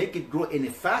not make it grow any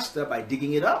faster by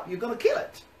digging it up. You're going to kill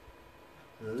it.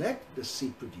 Let the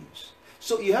seed produce.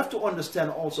 So you have to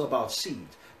understand also about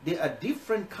seeds. There are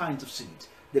different kinds of seeds.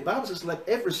 The Bible says, let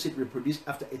every seed reproduce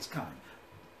after its kind.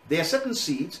 There are certain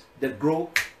seeds that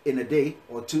grow in a day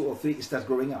or 2 or 3, it starts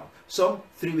growing out. Some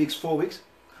 3 weeks, 4 weeks.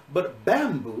 But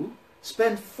bamboo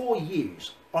spend 4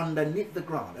 years underneath the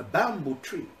ground. A bamboo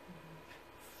tree.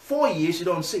 4 years you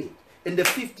don't see it. In the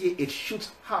 5th year it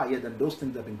shoots higher than those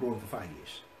things that have been growing for 5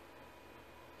 years.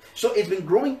 So it's been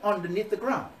growing underneath the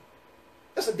ground.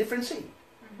 That's a different seed.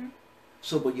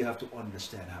 So, but you have to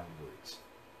understand how it works.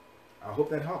 I hope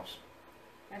that helps.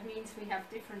 That means we have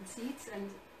different seeds, and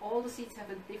all the seeds have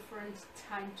a different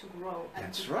time to grow. And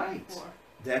That's to right. grow for.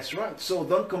 That's right. So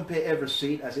don't compare every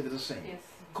seed as if it's the same. Yes.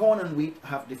 Corn and wheat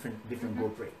have different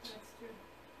growth rates. That's true.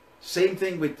 Same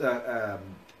thing with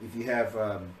if you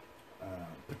have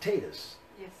potatoes.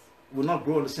 Yes. Will not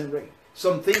grow at the same rate.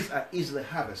 Some things are easily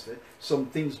harvested. Some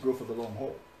things grow for the long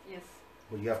haul. Yes.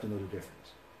 But you have to know the difference.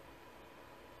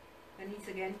 And needs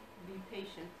again be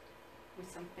patient with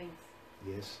some things.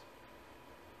 Yes.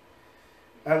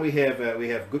 And we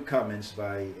have good comments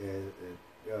by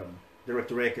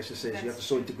Director Rekes, who says you have to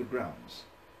sow into good grounds.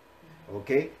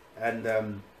 Okay,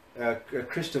 and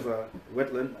Christopher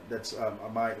Wetland, that's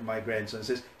my grandson,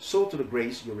 says, sow to the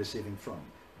grace you're receiving from.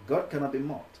 God cannot be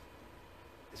mocked.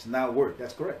 It's now word.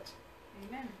 That's correct.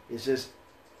 Amen. It says,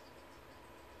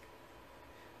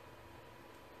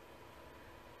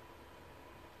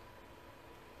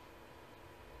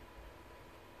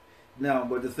 now,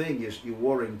 but the thing is, you're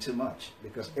worrying too much,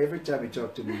 because every time you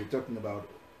talk to me, you're talking about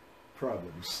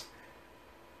problems.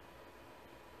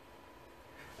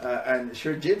 And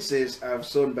Shurjit says, I've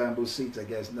sown bamboo seeds, I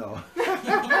guess. No.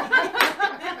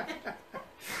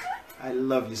 I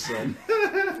love you, son.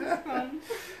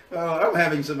 Oh, I'm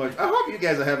having so much. I hope you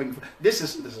guys are having fun. This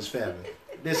is family.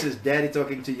 This is Daddy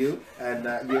talking to you, and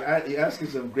you're asking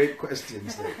some great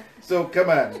questions there. So come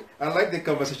on. I like the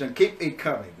conversation. Keep it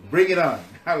coming. Bring it on.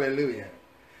 Hallelujah.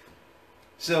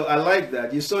 So I like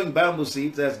that. You're sowing bamboo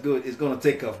seeds. That's good. It's going to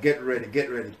take off. Get ready.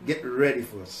 Get ready. Get ready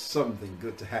for something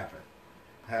good to happen.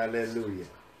 Hallelujah.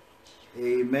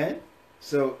 Amen.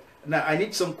 So now I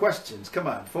need some questions. Come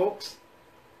on, folks.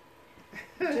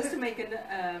 Just to make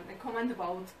a comment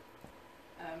about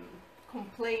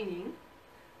complaining.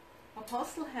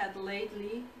 Apostle had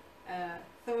lately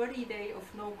 30 days of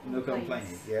no complaining. No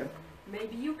complaining, yeah.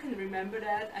 maybe you can remember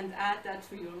that and add that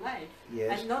to your life.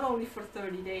 Yes. And not only for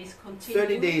 30 days, continue.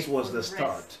 30 days was for the rest.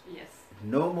 start. Yes.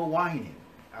 No more whining.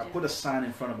 I Yeah. put a sign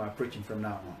in front of my preaching from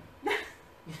now on.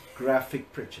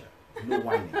 Graphic preacher. No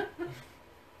whining.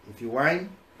 If you whine,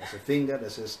 there's a finger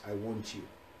that says, I want you.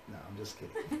 No, I'm just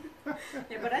kidding.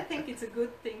 Yeah, but I think it's a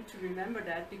good thing to remember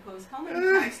that, because how many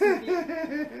times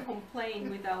do we complain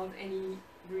without any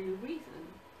real reason?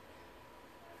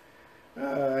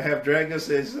 Have Drago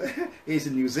says he's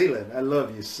in New Zealand. I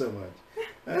love you so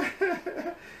much.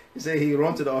 He said he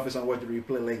run to the office and watch the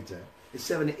replay later. It's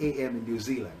 7 a.m. in New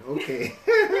Zealand. Okay.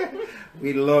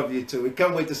 We love you too. We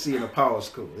can't wait to see you in a power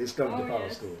school. He's coming to power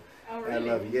school. Oh, really? I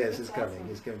love you. Yes, That's he's coming. awesome.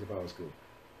 He's coming to power school.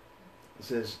 It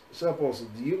says, Sir Apostle,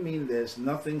 do you mean there's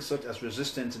nothing such as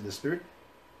resistance in the spirit?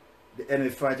 The enemy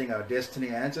fighting our destiny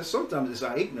and answers? Sometimes it's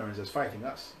our ignorance that's fighting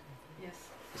us. Yes.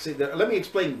 See, let me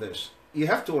explain this. You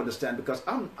have to understand, because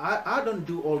I don't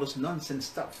do all this nonsense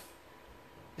stuff.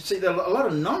 You see, there are a lot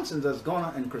of nonsense that's gone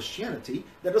on in Christianity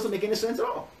that doesn't make any sense at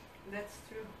all. That's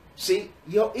true. See,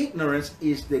 your ignorance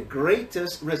is the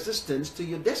greatest resistance to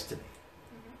your destiny.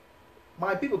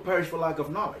 My people perish for lack of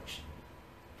knowledge.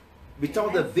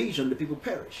 Without the vision, the people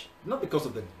perish. Not because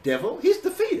of the devil, he's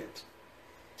defeated.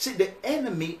 See, the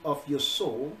enemy of your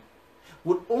soul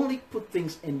would only put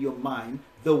things in your mind.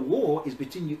 The war is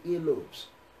between your earlobes.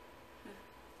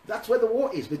 That's where the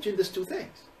war is, between these two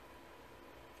things.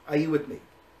 Are you with me?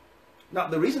 Now,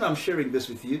 the reason I'm sharing this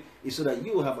with you is so that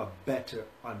you will have a better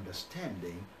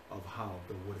understanding of how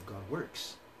the Word of God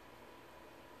works.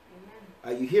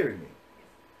 Amen. Are you hearing me?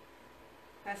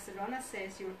 Pastor Rona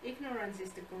says your ignorance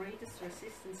is the greatest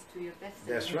resistance to your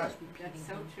destiny. That's right. That's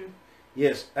so true.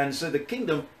 Yes, and so the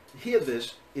kingdom, hear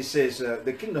this, it says,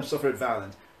 the kingdom suffered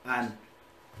violence, and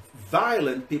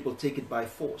violent people take it by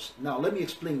force. Now, let me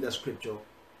explain that scripture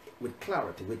with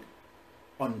clarity, with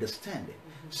understanding.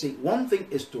 See, one thing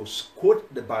is to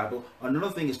quote the Bible,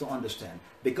 another thing is to understand.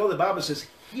 Because the Bible says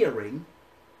hearing,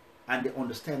 and they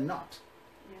understand not.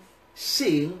 Yes.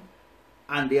 Seeing,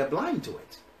 and they are blind to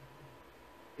it.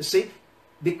 You see,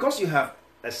 because you have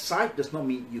a sight does not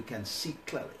mean you can see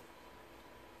clearly.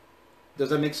 Does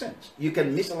that make sense? You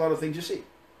can miss a lot of things you see.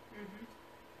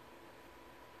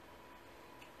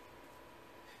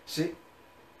 See,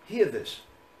 hear this.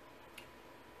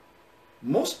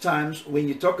 Most times when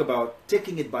you talk about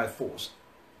taking it by force,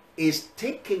 is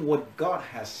taking what God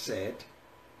has said,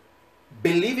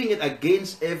 believing it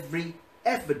against every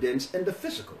evidence in the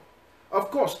physical.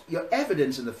 Of course, your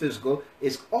evidence in the physical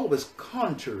is always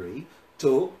contrary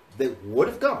to the Word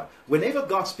of God. Whenever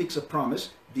God speaks a promise,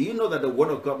 do you know that the Word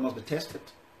of God must be tested?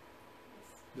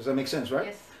 Does that make sense, right?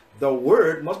 Yes. The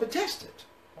Word must be tested.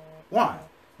 Why?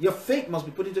 Your faith must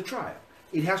be put into trial.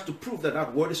 It has to prove that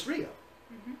that Word is real.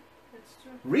 That's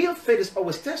true. Real faith is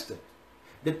always tested.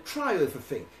 The trial of a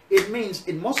faith, it means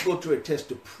it must go through a test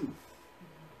to prove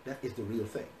that is the real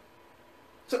thing.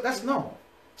 So that's normal.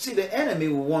 See, the enemy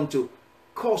will want to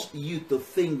cause you to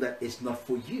think that it's not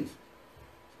for you.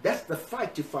 That's the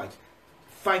fight you fight.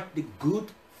 Fight the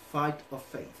good fight of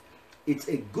faith. It's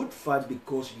a good fight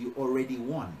because you already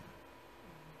won.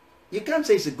 You can't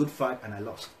say it's a good fight and I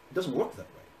lost. It doesn't work that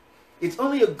way. It's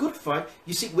only a good fight.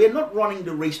 You see, we're not running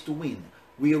the race to win.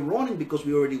 We are running because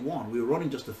we already won. We're running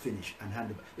just to finish and hand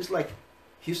it back. It's like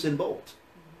Usain Bolt.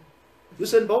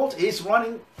 Usain Bolt is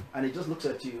running and he just looks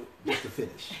at you just to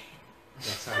finish.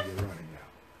 That's how you're running now.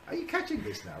 Are you catching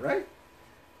this now, right?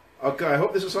 Okay, I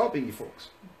hope this is helping you folks.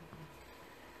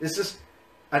 This is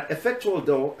an effectual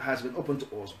door has been opened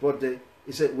to us, but it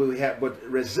said we have but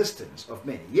resistance of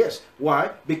many. Yes,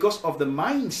 why? Because of the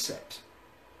mindset.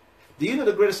 Do you know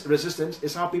the greatest resistance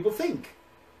is how people think?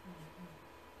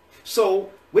 So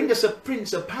when there's a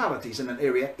principalities in an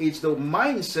area, it's the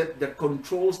mindset that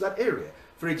controls that area.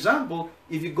 For example,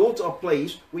 if you go to a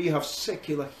place where you have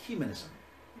secular humanism,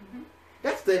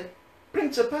 that's the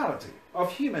principality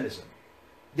of humanism.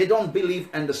 They don't believe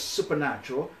in the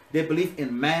supernatural. They believe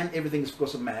in man. Everything is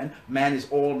because of man. Man is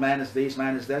all, man is this,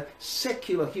 man is that.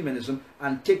 Secular humanism,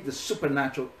 and take the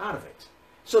supernatural out of it.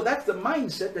 So that's the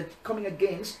mindset that's coming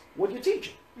against what you're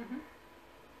teaching.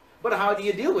 But how do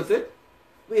you deal with it?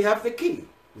 We have the key.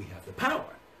 We have the power.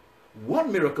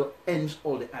 One miracle ends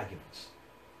all the arguments.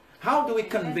 How do we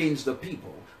convince the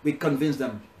people? We convince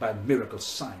them by miracles,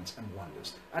 signs, and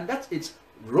wonders. And it's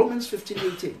Romans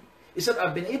 15:18. It said,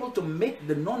 I've been able to make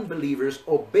the non-believers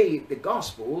obey the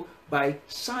gospel by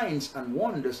signs and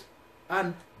wonders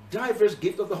and diverse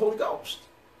gifts of the Holy Ghost.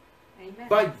 Amen.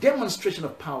 By demonstration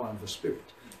of power and the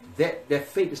Spirit. Their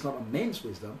faith is not on man's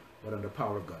wisdom, but on the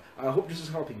power of God. I hope this is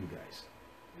helping you guys.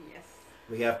 Yes.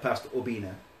 We have Pastor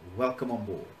Obina. Welcome on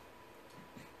board.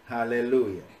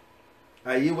 Hallelujah.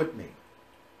 Are you with me?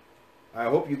 I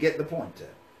hope you get the point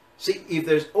there. See, if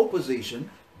there's opposition,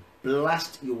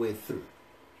 blast your way through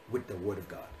with the Word of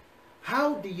God.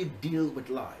 How do you deal with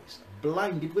lies?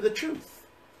 Blinded with the truth.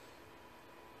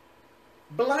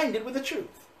 Blinded with the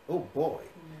truth. Oh boy,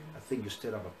 I think you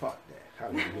stirred up a pot there.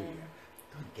 Hallelujah.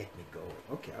 Don't get me going.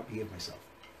 Okay, I'll behave myself.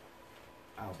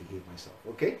 I'll behave myself.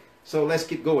 Okay, so let's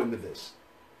keep going with this.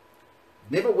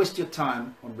 Never waste your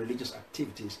time on religious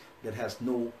activities that has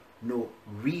no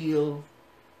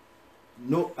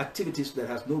activities that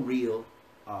has no real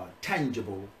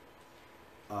tangible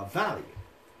value.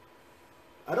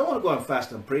 I don't want to go and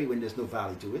fast and pray when there's no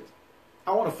value to it.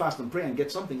 I want to fast and pray and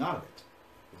get something out of it.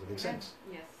 Does it make sense?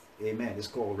 Yes. Amen. It's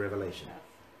called revelation.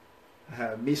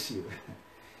 Yes. Miss you.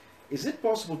 Is it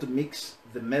possible to mix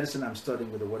the medicine I'm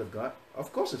studying with the Word of God?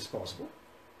 Of course it's possible.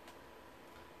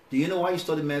 Do you know why you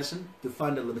study medicine? To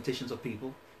find the limitations of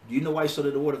people. Do you know why you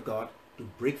study the Word of God? To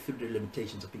break through the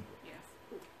limitations of people. Yes.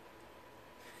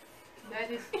 That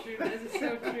is true. That is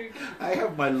so true. I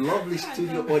have my lovely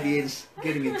studio audience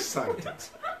getting excited.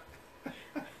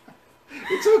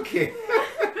 It's okay.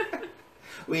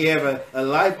 We have a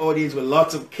live audience with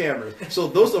lots of cameras. So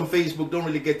those on Facebook don't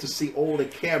really get to see all the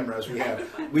cameras we have.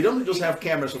 We don't just have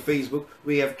cameras for Facebook.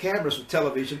 We have cameras for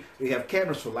television. We have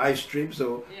cameras for live stream.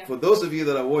 So for those of you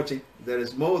that are watching, there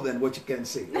is more than what you can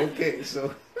see. Okay,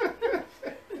 so.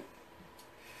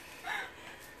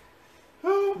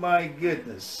 Oh my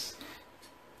goodness.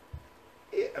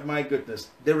 My goodness.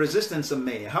 The resistance of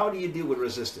man. How do you deal with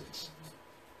resistance?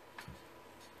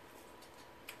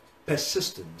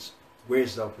 Persistence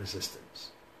wears out resistance.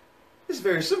 It's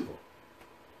very simple.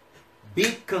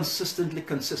 Be consistently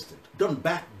consistent. Don't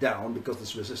back down because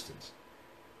there's resistance.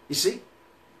 You see,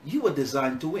 you were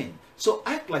designed to win. So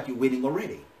act like you're winning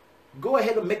already. Go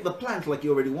ahead and make the plans like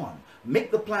you already won. Make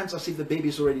the plans as if the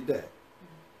baby's already dead.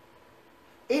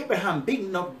 Abraham,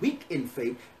 being not weak in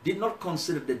faith, did not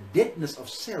consider the deadness of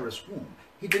Sarah's womb.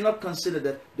 He did not consider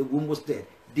that the womb was dead.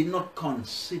 Did not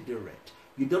consider it.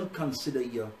 You don't consider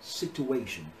your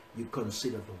situation. You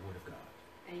consider the Word of God.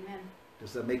 Amen.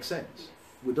 Does that make sense? Yes.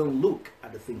 We don't look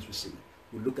at the things we see.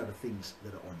 We look at the things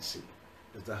that are unseen.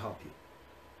 Does that help you?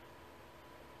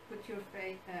 Put your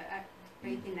faith in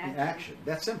action. In action.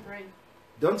 That's simple. Right.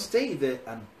 Don't stay there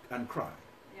and cry.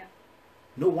 Yeah.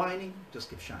 No whining, just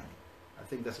keep shining. I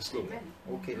think that's a slogan. Amen.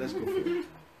 Okay, let's go for it.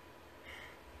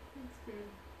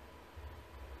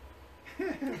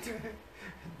 That's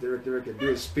good. Derek can do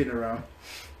a spin around.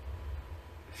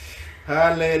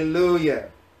 Hallelujah.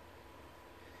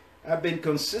 I've been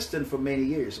consistent for many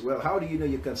years. Well, how do you know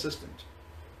you're consistent?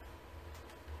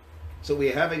 So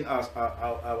we're having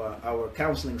our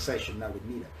counseling session now with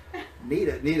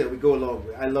Nita. Nita, we go along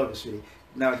with. I love this really.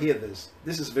 Now hear this.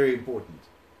 This is very important.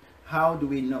 How do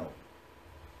we know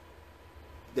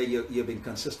that you've been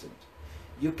consistent?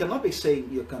 You cannot be saying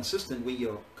you're consistent when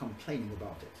you're complaining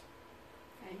about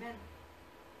it. Amen.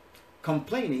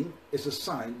 Complaining is a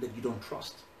sign that you don't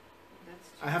trust. That's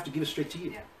true. I have to give it straight to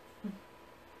you. Yeah.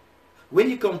 When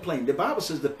you complain, the Bible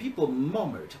says the people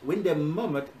murmured. When they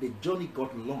murmured, the journey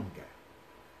got longer.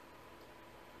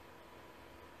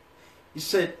 He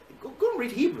said, go and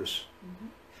read Hebrews. Mm-hmm.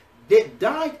 They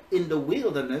died in the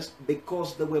wilderness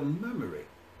because they were murmuring.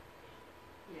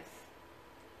 Yes.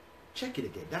 Check it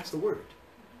again. That's the word.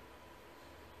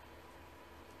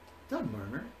 Don't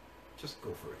murmur. Just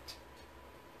go for it.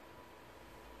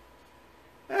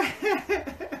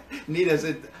 Nita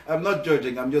said, I'm not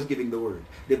judging. I'm just giving the word.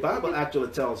 The Bible actually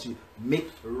tells you, make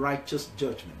righteous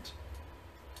judgment.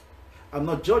 I'm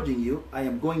not judging you. I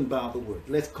am going by the word.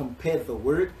 Let's compare the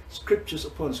word, scriptures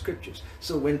upon scriptures.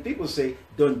 So when people say,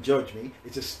 don't judge me,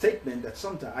 it's a statement that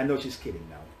sometimes, I know she's kidding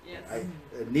now. Yes.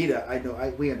 Nita, I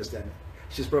know, we understand that.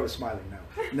 She's probably smiling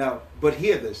now. Now, but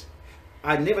hear this.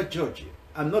 I never judge you.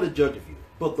 I'm not a judge of you.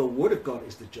 But the word of God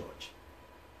is the judge.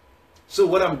 So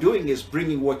what I'm doing is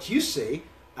bringing what you say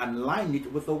and line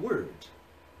it with the word.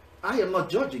 I am not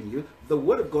judging you. The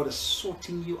word of God is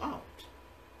sorting you out.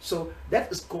 So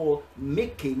that is called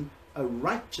making a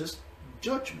righteous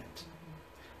judgment.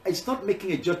 It's not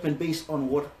making a judgment based on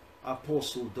what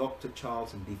Apostle Dr.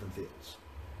 Charles Ndifon feels.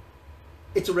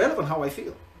 It's irrelevant how I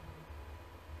feel.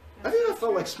 I think I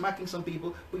felt like smacking some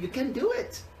people, but you can't do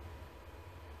it.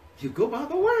 You go by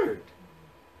the word.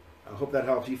 I hope that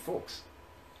helps you folks.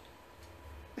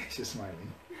 She's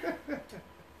smiling.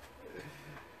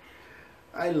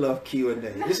 I love Q&A.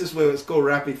 This is where it's called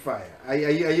rapid fire. Are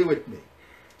you with me?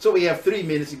 So we have 3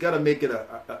 minutes. You got to make it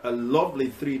a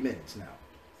lovely 3 minutes now.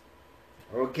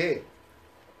 Okay.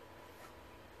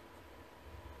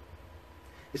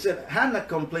 It said, Hannah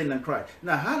complained and cried.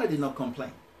 Now, Hannah did not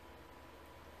complain.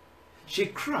 She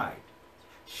cried.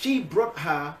 She brought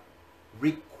her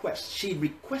request. She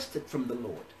requested from the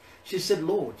Lord. She said,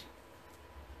 Lord,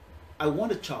 I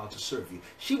want a child to serve you.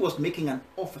 She was making an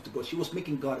offer to God. She was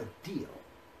making God a deal.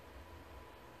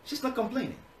 She's not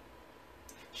complaining.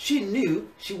 She knew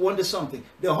she wanted something.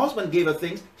 The husband gave her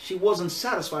things. She wasn't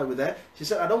satisfied with that. She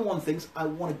said, I don't want things. I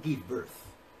want to give birth.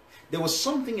 There was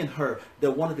something in her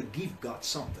that wanted to give God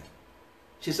something.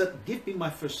 She said, give me my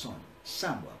first son,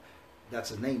 Samuel. That's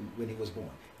his name when he was born.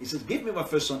 He says, give me my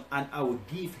first son and I will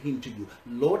give him to you.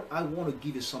 Lord, I want to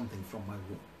give you something from my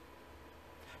womb.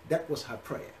 That was her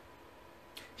prayer.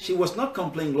 She was not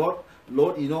complaining,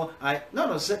 Lord, you know,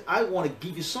 said, I want to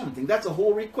give you something. That's a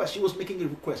whole request. She was making a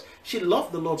request. She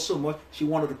loved the Lord so much, she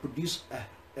wanted to produce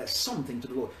something to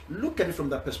the Lord. Look at it from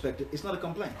that perspective. It's not a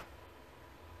complaint.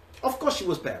 Of course she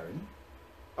was barren.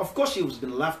 Of course she was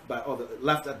being laughed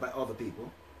at by other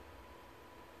people.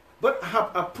 But her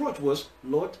approach was,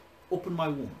 Lord, open my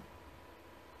womb.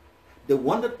 The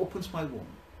one that opens my womb,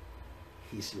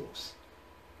 he's yours.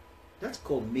 That's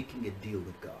called making a deal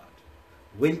with God.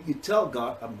 When you tell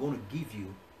God, I'm going to give you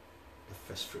the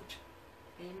first fruit.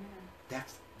 Amen.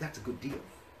 That's a good deal.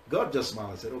 God just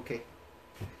smiled and said, okay,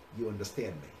 you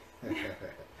understand me.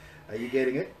 Are you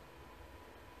getting it?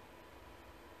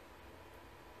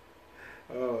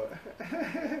 Oh.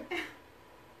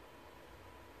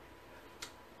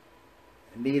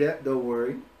 Nita, don't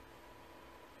worry.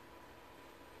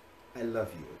 I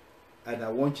love you. And I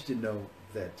want you to know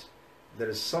that there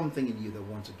is something in you that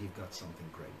wants to give God something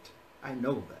great. I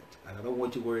know that. And I don't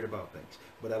want you worried about things.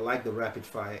 But I like the rapid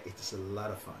fire. It is a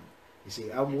lot of fun. You see,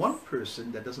 I'm one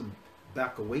person that doesn't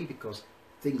back away because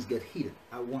things get heated.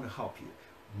 I want to help you.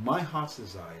 My heart's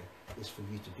desire is for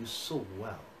you to do so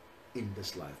well in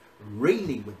this life,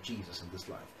 reigning with Jesus in this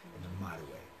life in a mighty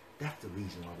way. That's the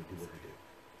reason why we do what we do.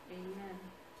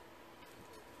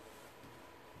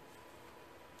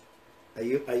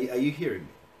 Amen. Are you hearing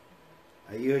me?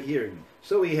 Are you hearing me?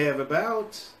 So we have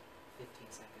about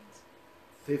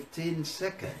 15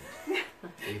 seconds.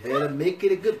 We better make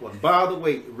it a good one. By the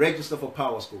way, register for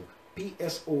Power School.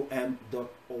 psom.org.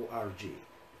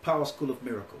 Power School of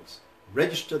Miracles.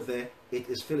 Register there. It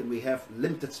is filling. We have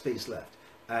limited space left.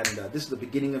 And this is the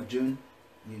beginning of June.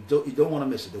 You don't want to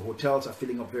miss it. The hotels are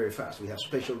filling up very fast. We have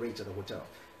special rates at the hotel.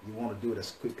 You want to do it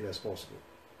as quickly as possible.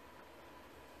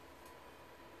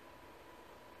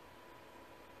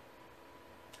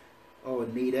 Oh,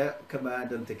 Nita, come on,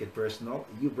 don't take it personal.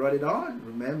 You brought it on,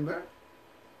 remember?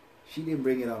 She didn't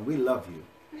bring it on. We love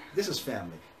you. This is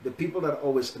family. The people that are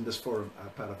always in this forum are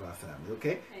part of our family,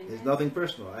 okay? Amen. There's nothing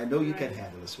personal. I know you can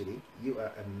handle it, sweetie. You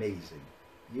are amazing.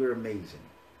 You're amazing.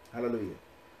 Hallelujah.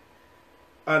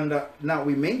 And now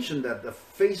we mentioned that the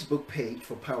Facebook page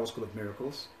for Power School of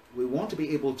Miracles, we want to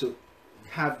be able to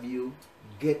have you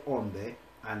get on there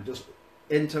and just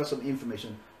enter some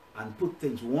information and put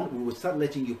things. We will start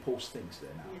letting you post things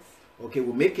there now. Yes. Okay,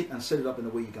 we'll make it and set it up in a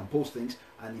way you can post things.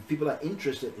 And if people are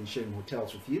interested in sharing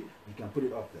hotels with you, you can put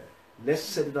it up there. Let's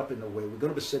set it up in a way. We're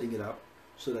going to be setting it up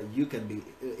so that you can be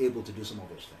able to do some of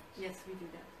those things. Yes, we do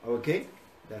that. Okay,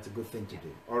 that's a good thing to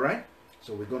do. All right.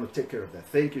 So we're going to take care of that.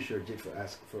 Thank you, Sherjit,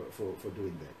 for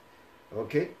doing that.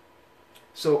 Okay.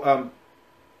 So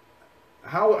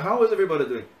how is everybody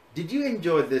doing? Did you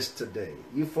enjoy this today,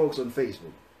 you folks on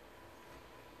Facebook?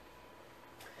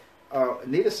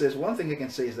 Nita says, one thing I can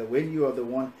say is that when you are the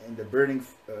one in the burning,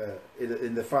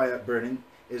 in the fire burning,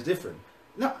 is different.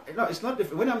 No, it's not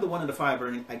different. When I'm the one in the fire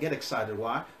burning, I get excited.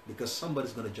 Why? Because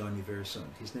somebody's going to join me very soon.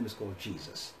 His name is called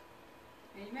Jesus.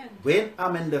 Amen. When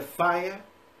I'm in the fire,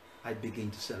 I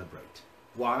begin to celebrate.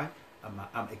 Why?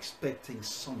 I'm expecting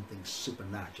something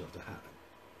supernatural to happen.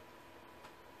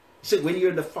 See, when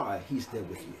you're in the fire, he's there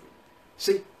with you.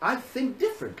 See, I think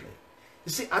differently.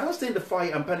 You see, I don't stay in the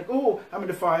fire and panic. Oh, I'm in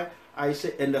the fire. I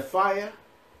say, in the fire,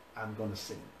 I'm going to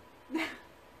sing.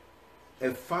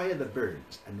 A fire that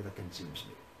burns and never consumes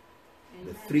me.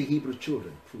 Amen. The 3 Hebrew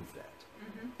children prove that.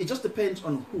 It just depends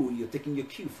on who you're taking your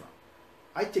cue from.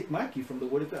 I take my cue from the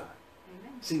Word of God.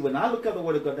 Amen. See, when I look at the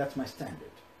Word of God, that's my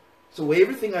standard. So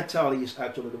everything I tell you is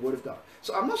actually the Word of God.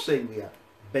 So I'm not saying we are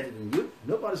better than you.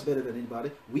 Nobody's better than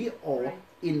anybody. We are all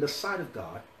in the sight of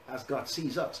God as God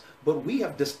sees us. But we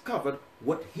have discovered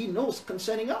what He knows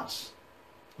concerning us.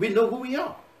 We know who we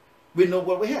are. We know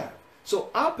what we have. So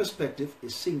our perspective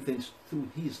is seeing things through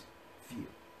His view.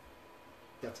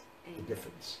 That's the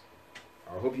difference.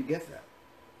 I hope you get that.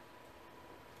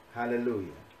 Hallelujah.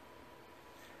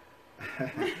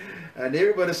 And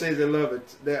everybody says they love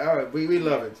it. We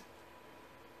love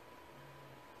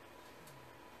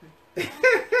it.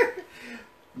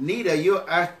 Nita, you're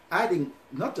adding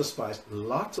not just spice,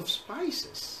 lots of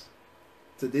spices.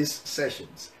 to these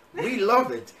sessions. We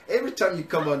love it. Every time you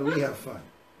come on, we have fun.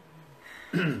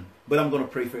 But I'm going to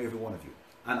pray for every one of you.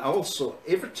 And also,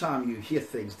 every time you hear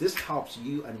things, this helps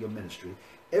you and your ministry.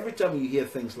 Every time you hear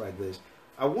things like this,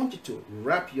 I want you to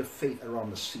wrap your faith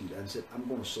around the seed and say, I'm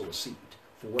going to sow a seed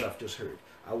for what I've just heard.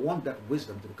 I want that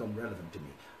wisdom to become relevant to me.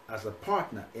 As a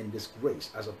partner in this grace,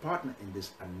 as a partner in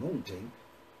this anointing,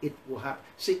 it will happen.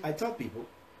 See, I tell people,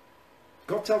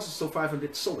 God tells us so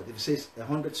 500, sow it. If He says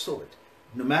 100, sow it.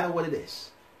 No matter what it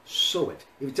is, sow it.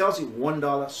 If He tells you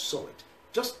 $1, sow it.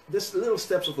 Just these little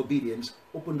steps of obedience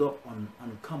opened up on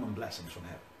uncommon blessings from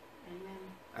heaven. Amen.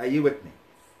 Are you with me?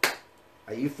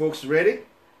 Are you folks ready?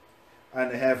 And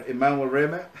I have Emmanuel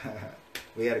Rema.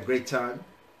 We had a great time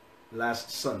last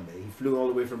Sunday. He flew all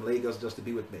the way from Lagos just to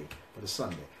be with me for the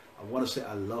Sunday. I want to say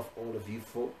I love all of you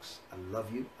folks. I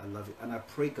love you. I love you. And I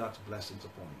pray God's blessings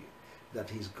upon you. That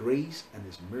His grace and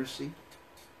His mercy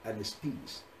and His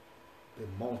peace be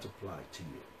multiplied to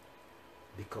you.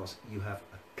 Because you have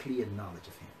a clear knowledge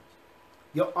of Him.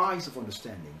 Your eyes of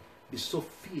understanding be so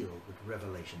filled with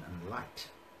revelation and light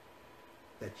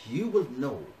that you will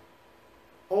know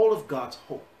all of God's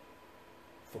hope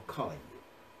for calling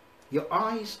you. Your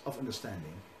eyes of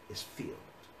understanding is filled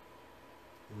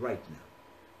right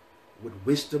now with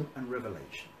wisdom and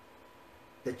revelation,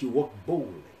 that you walk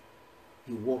boldly,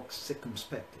 you walk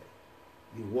circumspectly,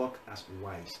 you walk as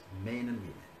wise men and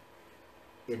women.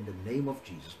 In the name of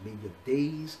Jesus, may your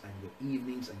days and your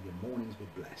evenings and your mornings be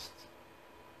blessed,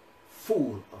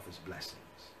 full of His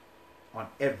blessings on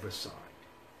every side.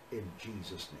 In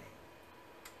Jesus'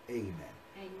 name, amen.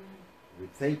 Amen. We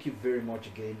thank you very much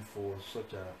again for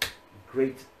such a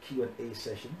great Q&A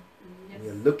session. Yes. We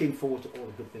are looking forward to all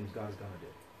the good things God is going to do.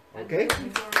 Okay?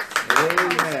 Amen.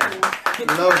 Amen.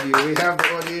 Love you. We have the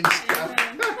audience.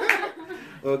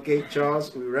 Okay,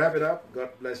 Charles, we wrap it up. God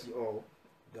bless you all.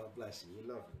 God bless you.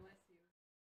 We love you.